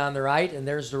diamond on the right, and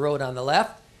there's the road on the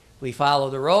left. We follow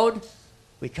the road.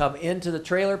 We come into the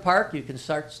trailer park. You can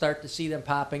start to see them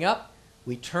popping up.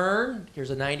 We turn.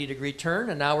 Here's a 90-degree turn,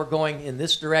 and now we're going in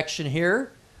this direction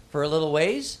here for a little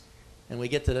ways. And we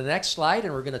get to the next slide,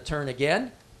 and we're going to turn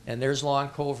again, and there's Long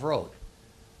Cove Road.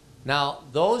 Now,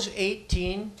 those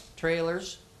 18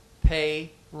 trailers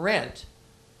pay rent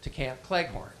to Camp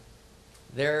Cleghorn.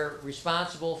 They're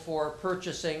responsible for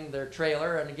purchasing their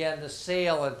trailer, and again, the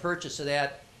sale and purchase of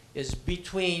that is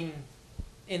between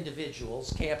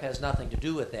individuals. Camp has nothing to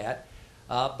do with that,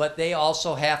 but they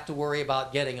also have to worry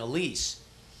about getting a lease.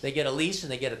 They get a lease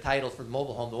and they get a title for the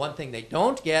mobile home. The one thing they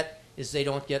don't get is they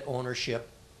don't get ownership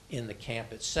in the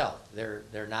camp itself.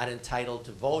 They're not entitled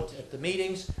to vote at the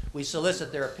meetings. We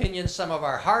solicit their opinions. Some of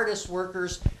our hardest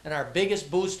workers and our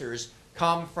biggest boosters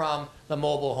come from the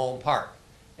mobile home park.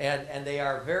 And they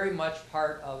are very much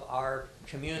part of our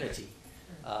community.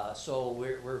 So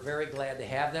we're very glad to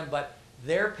have them. But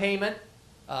their payment,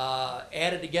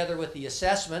 added together with the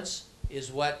assessments,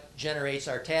 is what generates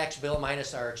our tax bill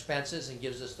minus our expenses and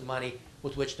gives us the money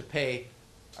with which to pay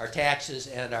our taxes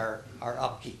and our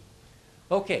upkeep.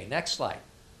 Okay, next slide.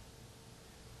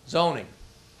 Zoning.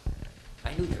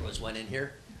 I knew there was one in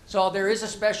here. So there is a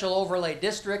special overlay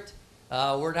district.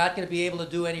 We're not going to be able to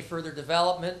do any further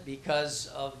development because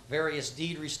of various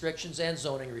deed restrictions and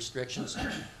zoning restrictions.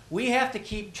 We have to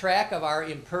keep track of our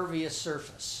impervious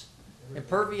surface.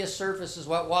 Impervious surface is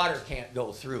what water can't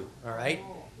go through, all right?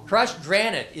 Crushed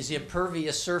granite is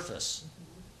impervious surface,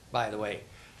 by the way.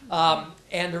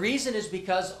 And the reason is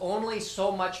because only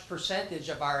so much percentage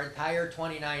of our entire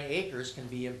 29 acres can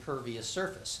be impervious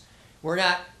surface. We're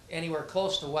not anywhere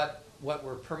close to what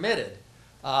we're permitted,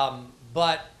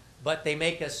 but they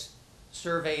make us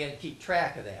survey and keep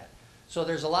track of that. So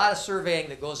there's a lot of surveying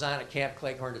that goes on at Camp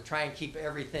Cleghorn to try and keep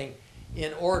everything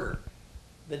in order.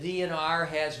 The DNR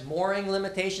has mooring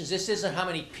limitations. This isn't how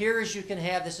many piers you can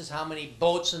have. This is how many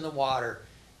boats in the water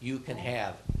you can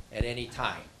have at any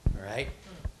time, all right?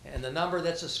 And the number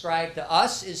that's ascribed to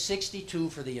us is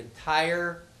 62 for the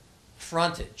entire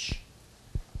frontage.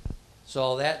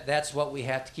 So that's what we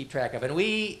have to keep track of. And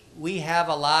we have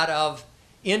a lot of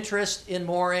interest in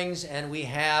moorings, and we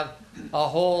have a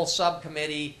whole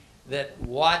subcommittee that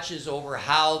watches over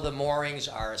how the moorings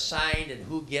are assigned and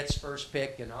who gets first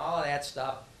pick and all of that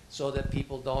stuff so that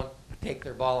people don't take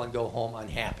their ball and go home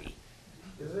unhappy.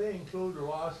 Do they include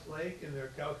Lost Lake in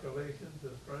their calculations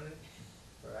of frontage?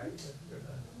 Right?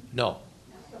 No,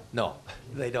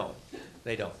 they don't.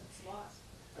 They don't.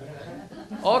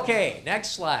 Okay,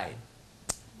 next slide.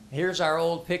 Here's our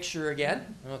old picture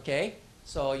again. Okay,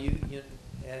 so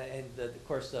of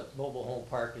course the mobile home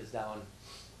park is down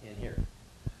in here.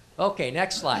 Okay,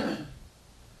 next slide.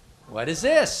 What is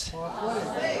this?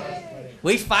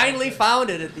 We finally found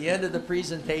it at the end of the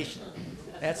presentation.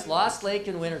 That's Lost Lake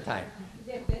in wintertime.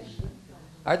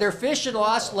 Are there fish in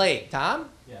Lost Lake, Tom?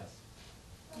 Yes.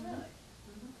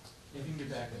 If you can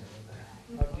get back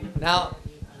there. Now,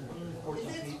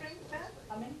 Is it spring fed?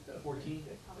 14.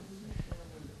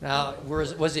 now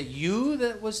was it you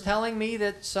that was telling me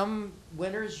that some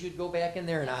winters you'd go back in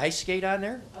there and ice skate on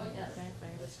there? Oh, yes.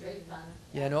 It's great fun.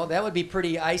 Yeah, no, that would be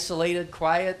pretty isolated,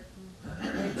 quiet.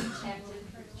 Protected,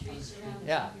 trees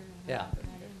around. Yeah.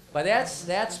 But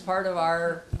that's part of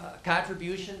our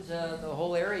contribution to the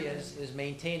whole area is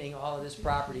maintaining all of this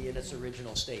property in its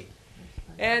original state.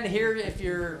 And here, if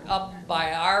you're up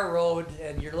by our road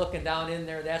and you're looking down in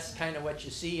there, that's kind of what you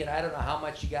see. And I don't know how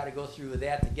much you got to go through with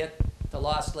that to get to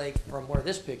Lost Lake from where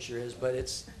this picture is, but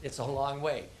it's a long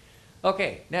way.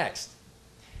 Okay, next.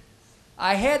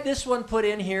 I had this one put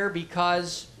in here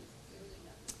because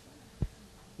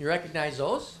You recognize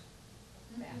those?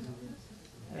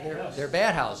 They're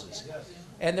bat houses.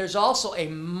 And there's also a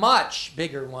much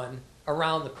bigger one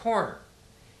around the corner.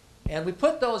 And we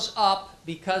put those up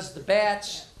because the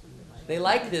bats, they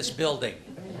like this building.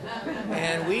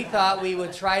 And we thought we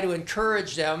would try to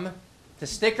encourage them to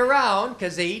stick around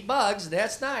because they eat bugs.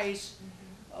 That's nice.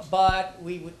 But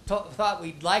we thought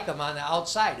we'd like them on the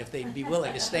outside if they'd be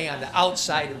willing to stay on the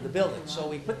outside of the building. So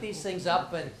we put these things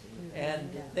up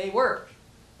and they work.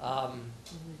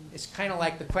 It's kind of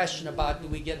like the question about do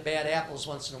we get bad apples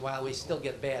once in a while. We still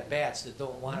get bad bats that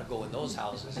don't want to go in those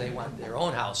houses. They want their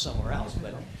own house somewhere else.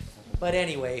 But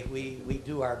anyway, we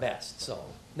do our best. So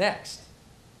next.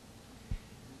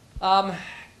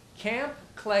 Camp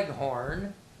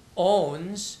Cleghorn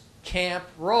owns Camp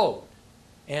Road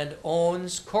and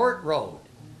owns Court Road.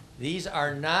 These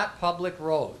are not public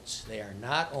roads. They are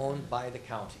not owned by the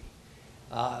county.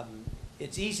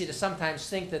 It's easy to sometimes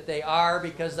think that they are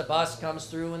because the bus comes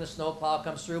through and the snowplow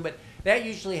comes through, but that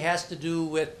usually has to do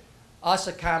with us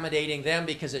accommodating them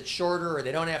because it's shorter or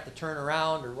they don't have to turn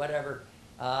around or whatever.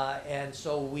 And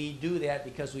so we do that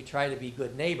because we try to be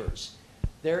good neighbors.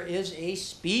 There is a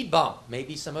speed bump.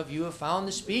 Maybe some of you have found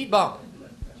the speed bump.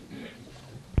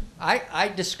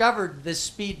 I discovered this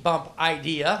speed bump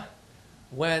idea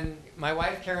when my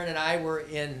wife Karen and I were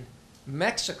in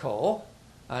Mexico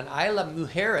on Isla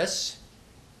Mujeres,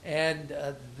 and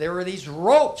there were these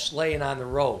ropes laying on the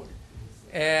road.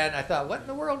 And I thought, what in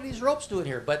the world are these ropes doing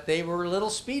here? But they were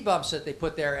little speed bumps that they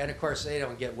put there, and of course they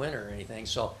don't get winter or anything,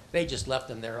 so they just left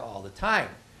them there all the time.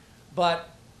 But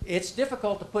it's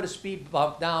difficult to put a speed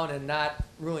bump down and not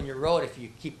ruin your road if you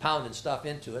keep pounding stuff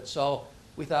into it, so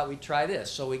we thought we'd try this.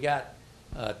 So we got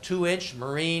a 2-inch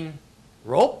marine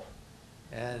rope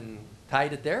and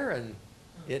tied it there, and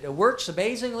it works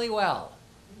amazingly well.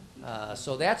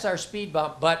 So that's our speed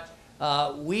bump, but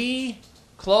we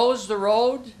close the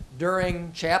road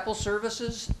during chapel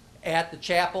services at the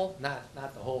chapel, not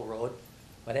the whole road,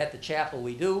 but at the chapel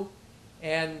we do,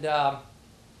 and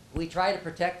we try to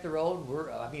protect the road.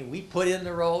 We put in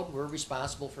the road. We're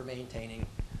responsible for maintaining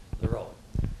the road.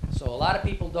 So a lot of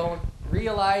people don't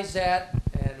realize that,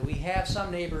 and we have some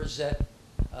neighbors that,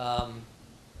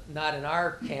 not in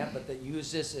our camp, but that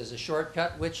use this as a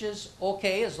shortcut, which is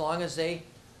okay as long as they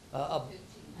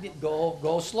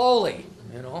go slowly,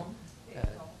 you know.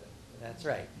 That's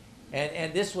right.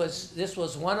 And this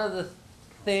was one of the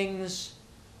things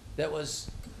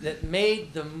that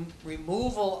made the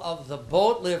removal of the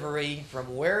boat livery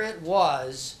from where it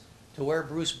was to where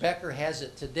Bruce Becker has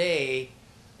it today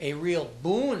a real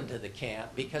boon to the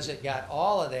camp, because it got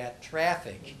all of that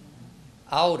traffic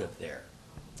out of there.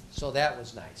 So that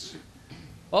was nice.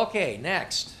 Okay,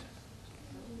 next.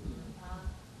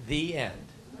 The end.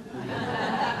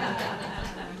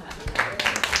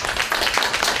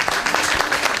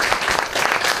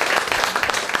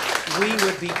 We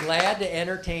would be glad to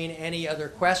entertain any other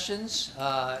questions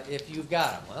if you've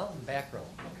got them. Well, back row.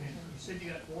 Okay, you said you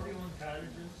got 41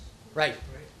 cottages? Right.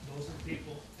 Right, those are the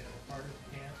people that are part of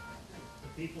the camp.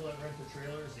 The people that rent the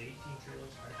trailers, the 18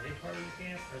 trailers, are they part of the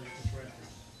camp, or are they just renters?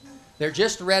 They're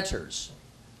just renters.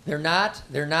 They're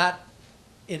not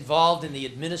involved in the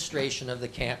administration of the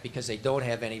camp because they don't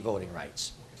have any voting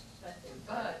rights.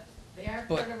 But they are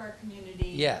part of our community.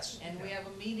 Yes. And we have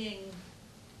a meeting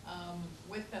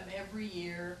with them every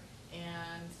year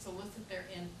and solicit their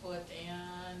input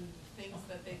and things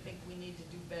that they think we need to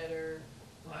do better.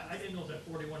 Well, I didn't know that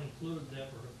 41 included that,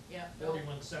 or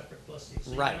 41 separate plus the,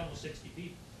 so you Right. got almost 60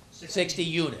 people. 60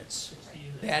 units. 60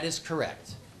 units. That is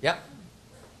correct. Yep.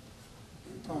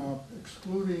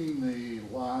 Excluding the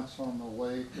lots on the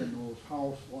lake and those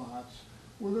house lots,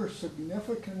 were there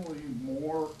significantly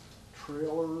more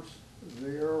trailers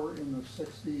there in the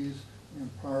 60s and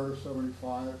prior to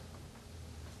 75?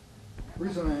 The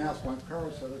reason I asked, my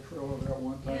parents had a trailer there at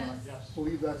one time. Yes. I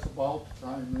believe that's about the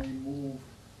time they moved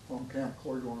from Camp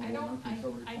Cleghorn in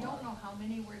 1975. I don't know how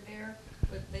many were there,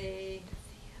 but they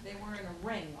were in a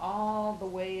ring all the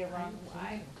way around.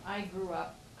 I grew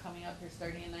up coming up here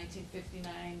starting in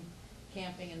 1959,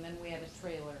 camping, and then we had a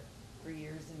trailer for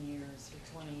years and years, for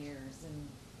 20 years, and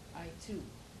I too.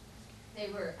 They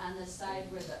were on the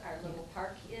side where our little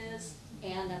park is,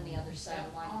 and on the other side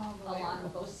along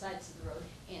both sides of the road,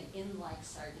 and in like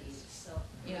sardines. So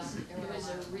it was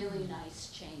a really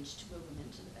nice change to move them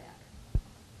into the back.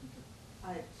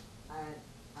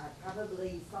 I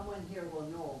probably, someone here will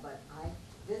know, but I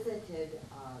visited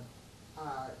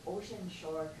Ocean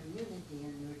Shore Community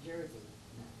in New Jersey,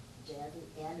 Jazzy,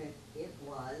 and it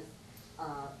was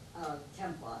a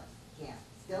Templar camp,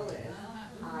 still is.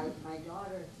 My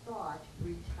daughter thought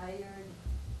retired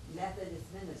Methodist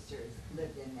ministers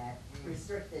lived in that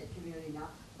restricted community now.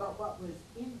 But what was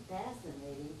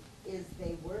fascinating is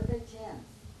they were the tents,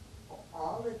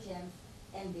 all the tents,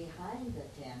 and behind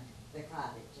the tent, the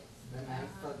cottages. The nice,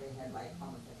 so they had like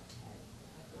almost like a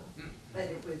cottage. But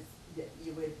it was,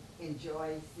 you would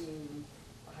enjoy seeing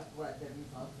what the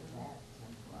results of that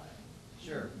tent was.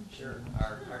 Sure, sure.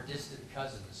 Our distant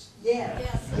cousins.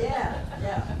 Yes, yeah,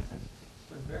 yeah.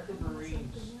 When Becker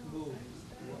Marines moved,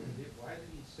 why did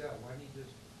he sell? Why didn't he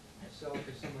just sell it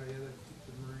to somebody other, keep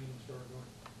the Marine store going?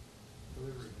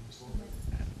 Delivery.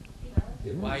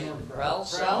 Why did Prell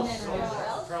sell?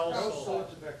 Prell sold it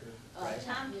to Becker.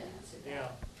 Tom can answer that. Yeah.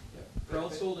 Prell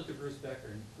sold it to Bruce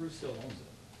Becker, and Bruce still owns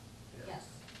it. Yes.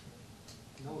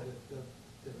 No,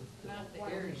 Not the the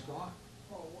area. building's gone.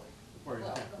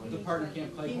 The part in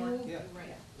Camp Cleghorn? Yeah.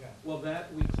 Right. Yeah. Well,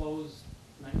 that we closed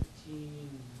 19,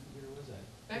 where was that?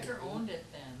 Becker owned it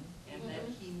then, and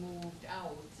then he moved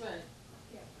out.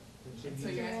 And So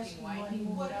you're asking why he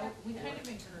moved out? We kind of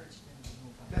encouraged him to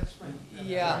move out. That's fine.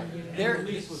 Yeah, there. The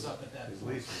lease was up at that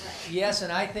point. Yes,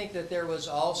 and I think that there was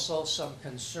also some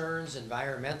concerns,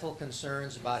 environmental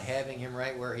concerns about having him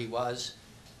right where he was.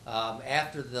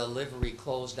 After the livery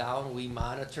closed down, we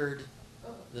monitored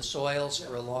the soils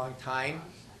for a long time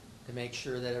to make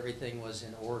sure that everything was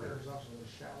in order. There's also the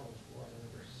shallowest water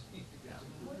I've ever seen.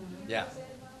 Yeah.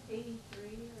 83 or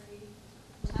 80?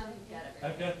 Tom, you got it.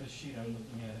 I've got the sheet, I'm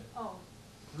looking at it. Oh.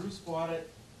 Bruce bought it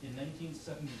in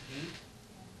 1978.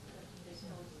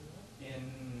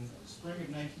 In spring of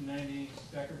 1990,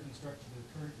 Becker constructed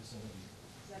the current facility.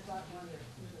 I bought one of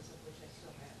those, which I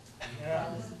still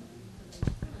have.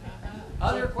 Yeah.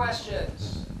 Other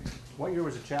questions? What year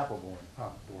was the chapel born?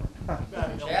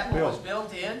 Chapel was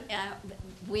built in?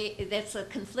 That's a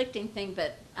conflicting thing,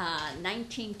 but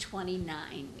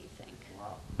 1929, we think.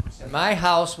 Wow. And my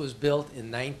house was built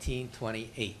in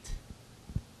 1928.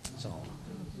 So,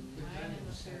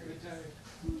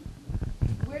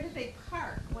 Where do they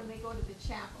park when they go to the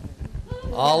chapel?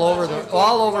 all over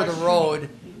the road.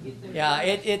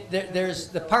 Yeah, there's,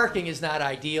 the parking is not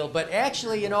ideal, but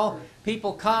actually, you know,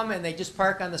 people come and they just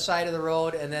park on the side of the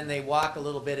road and then they walk a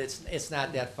little bit. It's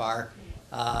not that far,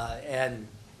 and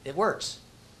it works.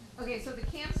 Okay, so the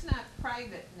camp's not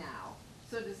private now,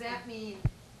 so does that mean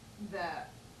the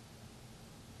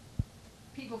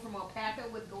people from Waupaca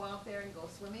would go out there and go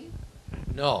swimming?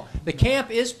 No, the camp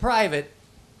is private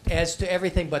as to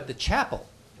everything but the chapel.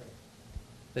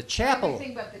 The chapel.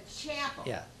 Everything but the chapel?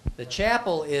 Yeah, the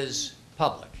chapel is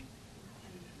public.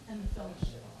 And the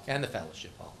fellowship. And the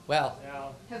fellowship hall. Well, Yeah.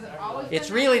 Has it always been it's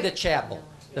that really way? the chapel.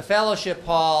 The fellowship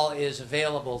hall is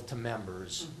available to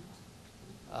members.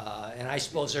 And I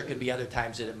suppose there could be other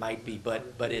times that it might be, but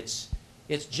it's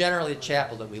generally the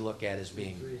chapel that we look at as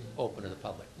being open to the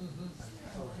public.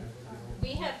 We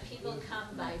have people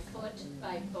come by foot,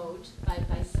 by boat, by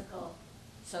bicycle,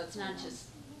 so it's not just,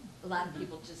 a lot of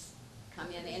people just come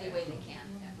in any way they can.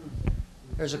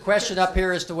 There's a question up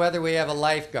here as to whether we have a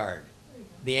lifeguard.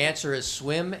 The answer is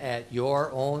swim at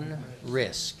your own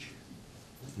risk.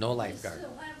 No lifeguard.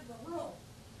 Still have the rope.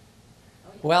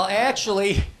 Well,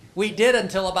 actually, we did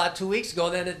until about 2 weeks ago,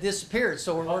 then it disappeared,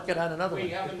 so we're working on another We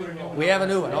one. have a new one. We have a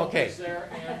new one, The rope okay. is there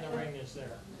and the ring is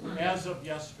there, as of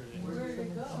yesterday. Where'd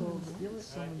it go?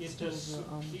 It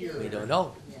disappeared. We don't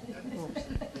know.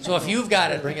 So if you've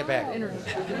got it, bring it back.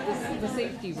 The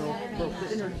safety rope,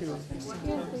 the inner tube.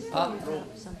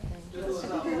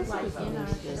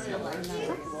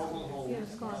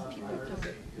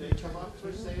 They come up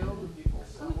for sale, do people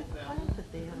sell them?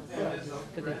 And is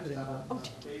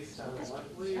it based on a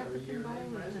monthly or yearly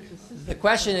rent? The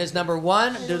question is, number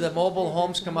one, do the mobile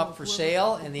homes come up for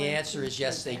sale? And the answer is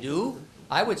yes, they do.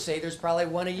 I would say there's probably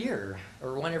one a year,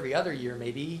 or one every other year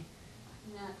maybe.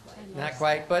 Not quite. Not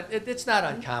quite, but it's not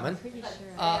uncommon. But very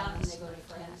often they go to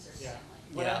friends or Yeah.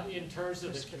 family. Yeah. But in terms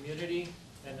of the community,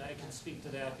 and I can speak to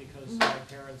that because my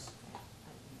parents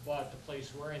bought the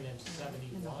place we're in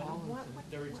 '71.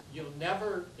 You'll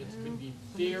never, it would be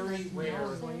very rare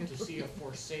to see a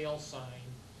for sale sign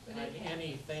on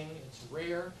anything. It's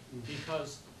rare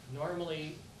because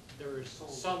normally there's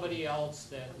somebody else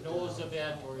that knows of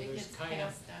it, or It there's gets kind of,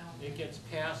 passed down. it gets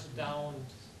passed down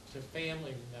to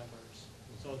family members.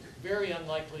 So it's very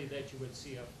unlikely that you would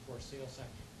see a for sale sign.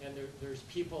 And there's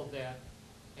people that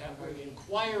are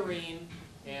inquiring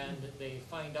and they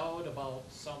find out about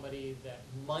somebody that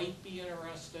might be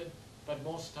interested, but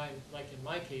most time, like in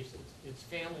my case, it's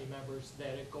family members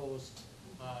that it goes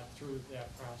through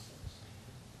that process.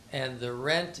 And the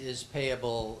rent is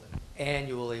payable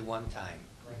annually one time.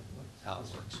 Right. How it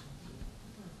works.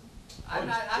 I'm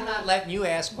not letting you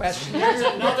ask questions. There's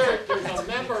a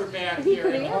member back here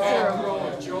in the back row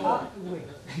of Joe.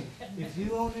 If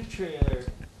you own a trailer,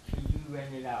 can you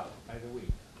rent it out by the week?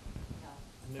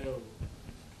 No.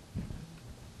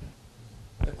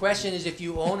 The question is, if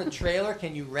you own a trailer,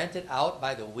 can you rent it out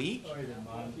by the week? Or the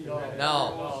month?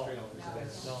 No.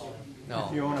 No.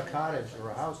 If you own a cottage or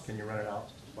a house, can you rent it out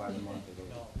by the month?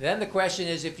 Then the question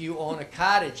is, if you own a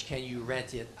cottage, can you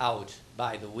rent it out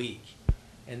by the week?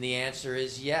 And the answer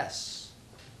is yes.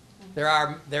 There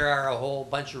are a whole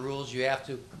bunch of rules you have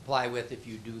to comply with if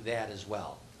you do that as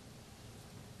well.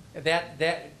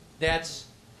 That's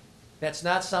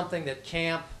not something that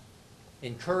camp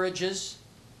encourages,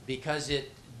 because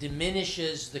it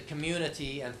diminishes the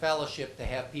community and fellowship to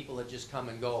have people that just come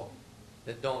and go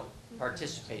that don't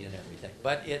participate in everything.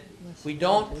 But we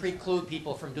don't preclude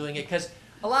people from doing it, because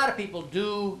a lot of people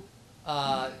do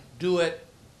it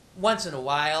once in a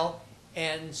while,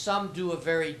 and some do a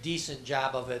very decent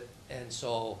job of it, and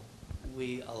so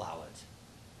we allow it.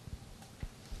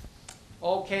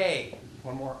 Okay.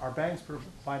 One more. Are banks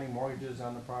providing mortgages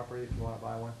on the property if you want to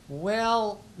buy one?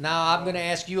 Well, now I'm going to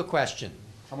ask you a question.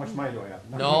 How much money do I have?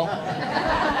 No.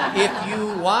 If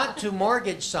you want to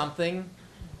mortgage something,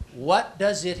 what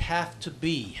does it have to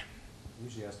be?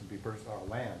 Usually has to be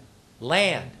land.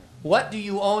 Land. What do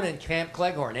you own in Camp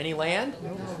Cleghorn? Any land?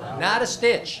 No. Not a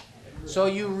stitch. So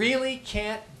you really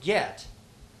can't get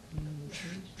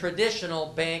traditional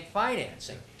bank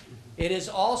financing. It is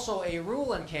also a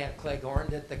rule in Camp Cleghorn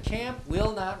that the camp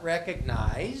will not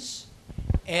recognize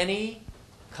any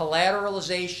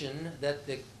collateralization that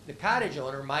the cottage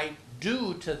owner might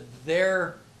do to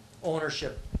their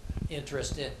ownership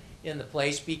interest in the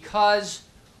place, because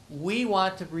we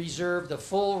want to reserve the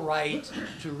full right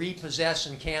to repossess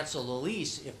and cancel the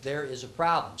lease if there is a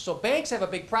problem. So banks have a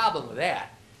big problem with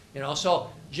that.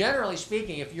 So generally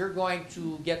speaking, if you're going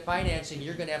to get financing,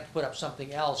 you're going to have to put up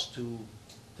something else to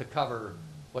cover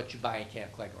what you buy in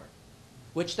Camp Cleghorn,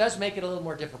 which does make it a little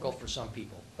more difficult for some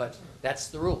people, but that's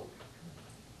the rule.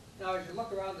 Now, as you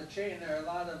look around the chain, there are a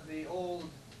lot of the old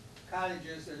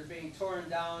cottages that are being torn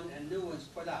down and new ones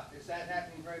put up. Is that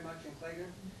happening very much in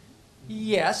Cleghorn?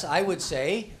 Yes, I would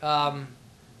say.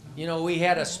 We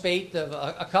had a spate of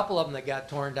a couple of them that got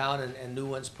torn down and new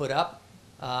ones put up.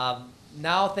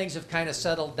 Now things have kind of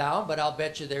settled down, but I'll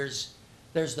bet you there's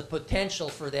the potential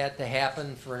for that to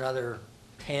happen for another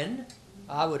 10,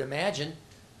 I would imagine.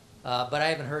 But I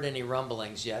haven't heard any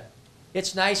rumblings yet.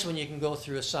 It's nice when you can go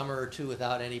through a summer or two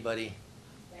without anybody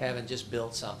having just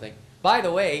built something. By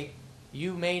the way,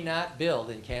 you may not build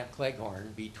in Camp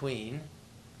Cleghorn between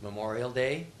Memorial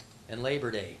Day and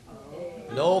Labor Day.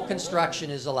 No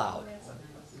construction is allowed.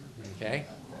 Okay?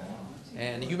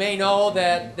 And you may know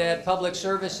that public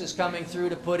service is coming through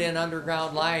to put in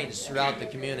underground lines throughout the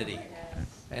community.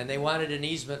 And they wanted an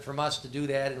easement from us to do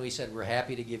that, and we said, we're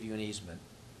happy to give you an easement.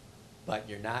 But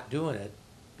you're not doing it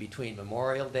between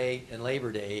Memorial Day and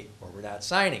Labor Day, or we're not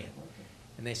signing it.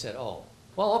 And they said, oh,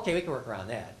 well, okay, we can work around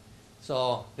that.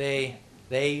 So they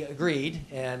agreed,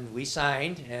 and we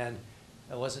signed, and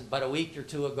it wasn't but a week or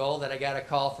two ago that I got a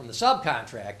call from the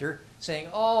subcontractor saying,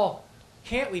 oh,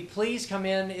 can't we please come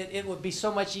in? It would be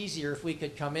so much easier if we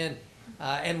could come in.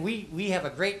 And we have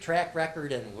a great track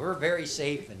record, and we're very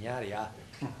safe, and yada, yada.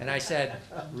 And I said,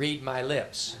 read my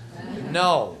lips.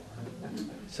 No.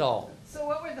 So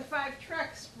what were the 5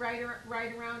 trucks right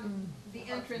around the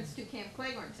entrance to Camp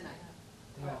Cleghorn tonight?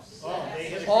 They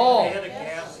hit a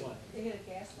gas line. They hit a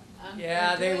gas line.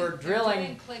 yeah, they were drilling. They're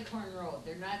doing Cleghorn Road.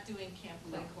 They're not doing Camp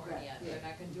Cleghorn yet. They're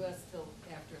not going to do us till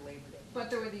after Labor Day. But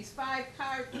there were these 5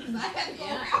 cars. I had to go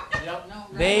Yeah. around. Yep. No,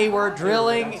 right. They were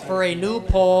drilling for a new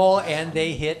pole, and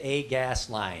they hit a gas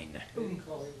line.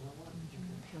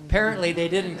 Apparently, they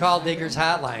didn't call Digger's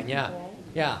Hotline. Yeah,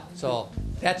 yeah. So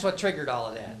that's what triggered all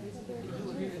of that.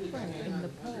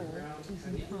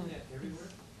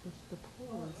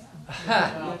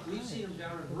 We've seen them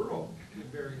down in rural.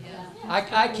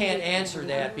 I can't answer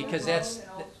that because that's,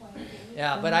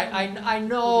 yeah, but I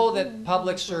know that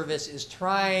public service is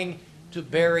trying to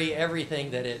bury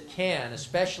everything that it can,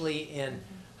 especially in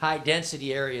high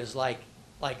density areas like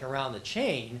around the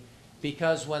chain,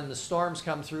 because when the storms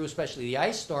come through, especially the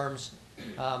ice storms,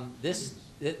 this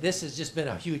has just been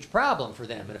a huge problem for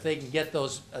them. And if they can get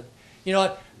those,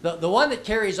 the one that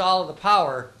carries all of the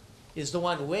power is the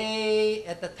one way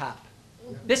at the top.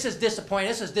 This is disappointing.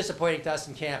 This is disappointing to us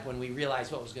in camp when we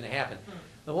realized what was going to happen.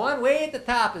 The one way at the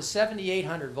top is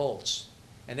 7,800 volts,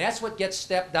 and that's what gets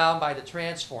stepped down by the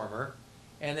transformer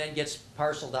and then gets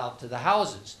parceled out to the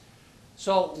houses.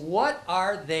 So what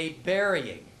are they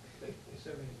burying?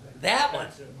 That one,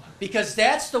 because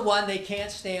that's the one they can't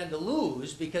stand to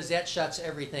lose, because that shuts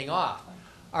everything off.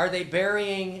 Are they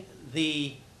burying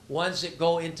the ones that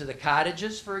go into the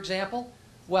cottages, for example?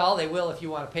 Well, they will if you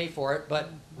want to pay for it,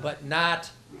 but not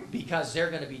because they're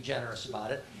going to be generous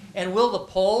about it. And will the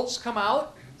poles come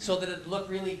out so that it look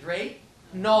really great?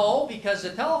 No, because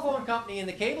the telephone company and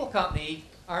the cable company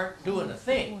aren't doing a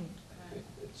thing.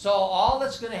 So all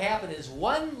that's going to happen is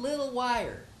one little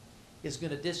wire is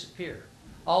going to disappear.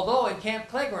 Although in Camp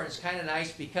Cleghorn it's kind of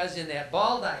nice, because in that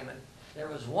ball diamond there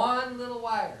was one little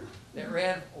wire that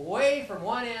ran away from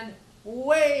one end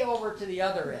way over to the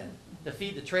other end to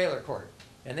feed the trailer court.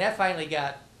 And that finally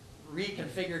got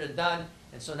reconfigured and done,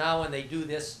 and so now when they do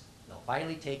this, they'll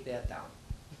finally take that down.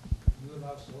 You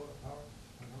allow solar power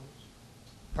on those?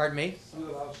 Pardon me? You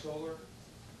allow solar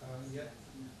yet,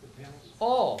 the panels?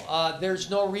 Oh, there's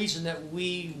no reason that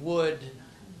we would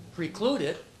preclude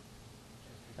it.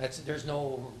 There's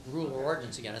no rule or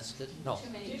ordinance against it, no.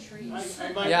 Too many trees.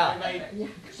 I might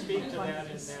speak to that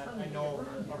in that I know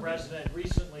a resident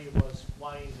recently was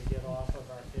wanting to get off of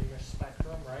our famous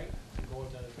spectrum, right? To go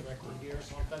to directly here or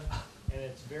something, and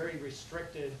it's very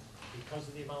restricted because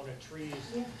of the amount of trees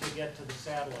to get to the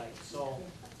satellite. So,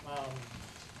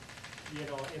 you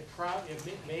know, it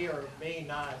may or may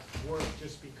not work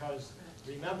just because,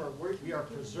 remember, we are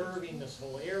preserving this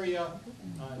whole area.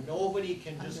 Nobody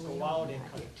can just go out and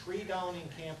cut a tree down in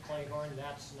Camp Cleghorn.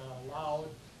 That's not allowed.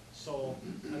 So,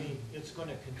 I mean, it's going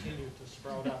to continue to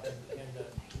sprout up,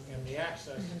 and the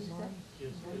access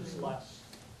is less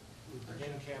in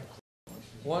Camp Cleghorn.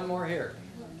 One more here.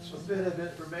 A bit of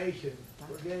information,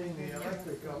 we're getting the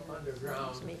electric up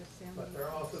underground, but they're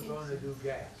also going to do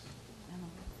gas.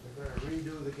 They're going to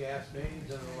redo the gas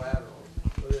mains and the laterals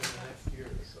within the next year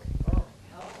or so.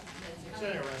 It's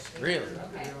interesting. Really?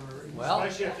 Well,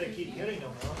 Especially if they keep hitting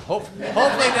them, huh? hopefully they'll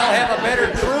have a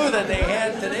better crew than they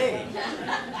had today.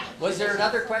 Was there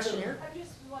another question here? I'm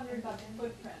just wondering about the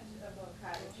footprint of a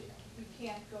cottage. You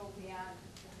can't go beyond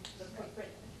the footprint,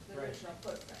 the Right. original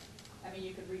footprint. I mean,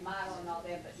 you could remodel and all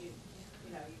that, but you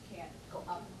know, you can't go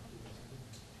up.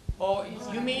 Oh,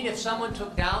 you mean if someone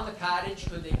took down the cottage,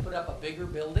 could they put up a bigger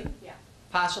building? Yeah.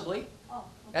 Possibly. Oh, okay.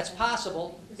 That's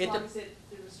possible. As It long de- as the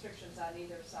restrictions on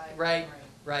either side. Right,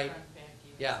 right.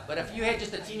 Yeah, but if you had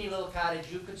just a teeny little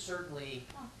cottage, you could certainly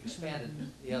expand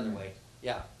it the other way.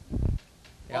 Yeah.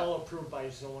 Yeah. All approved by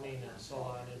zoning and so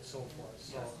on and so forth.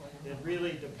 So it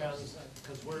really depends,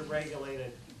 because we're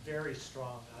regulated very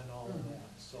strong on all of that,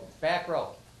 so. Back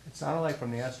row. It sounded like from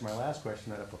the answer to my last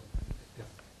question that if a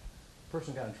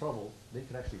person got in trouble, they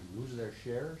could actually lose their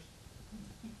shares,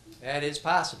 That is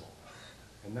possible.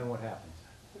 and then what happens?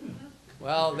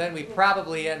 Well, then we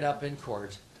probably end up in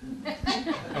court.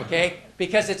 Okay?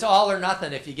 Because it's all or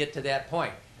nothing if you get to that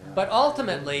point. But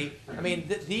ultimately, I mean,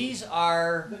 these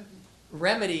are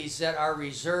remedies that are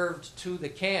reserved to the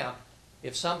camp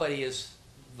if somebody is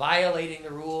violating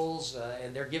the rules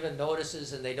and they're given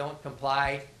notices and they don't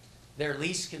comply. Their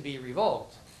lease can be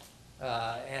revoked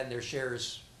and their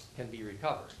shares can be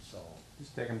recovered. So,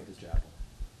 Just take them to the chapel.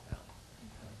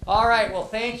 all right. Well,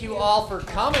 thank you all for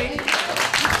coming.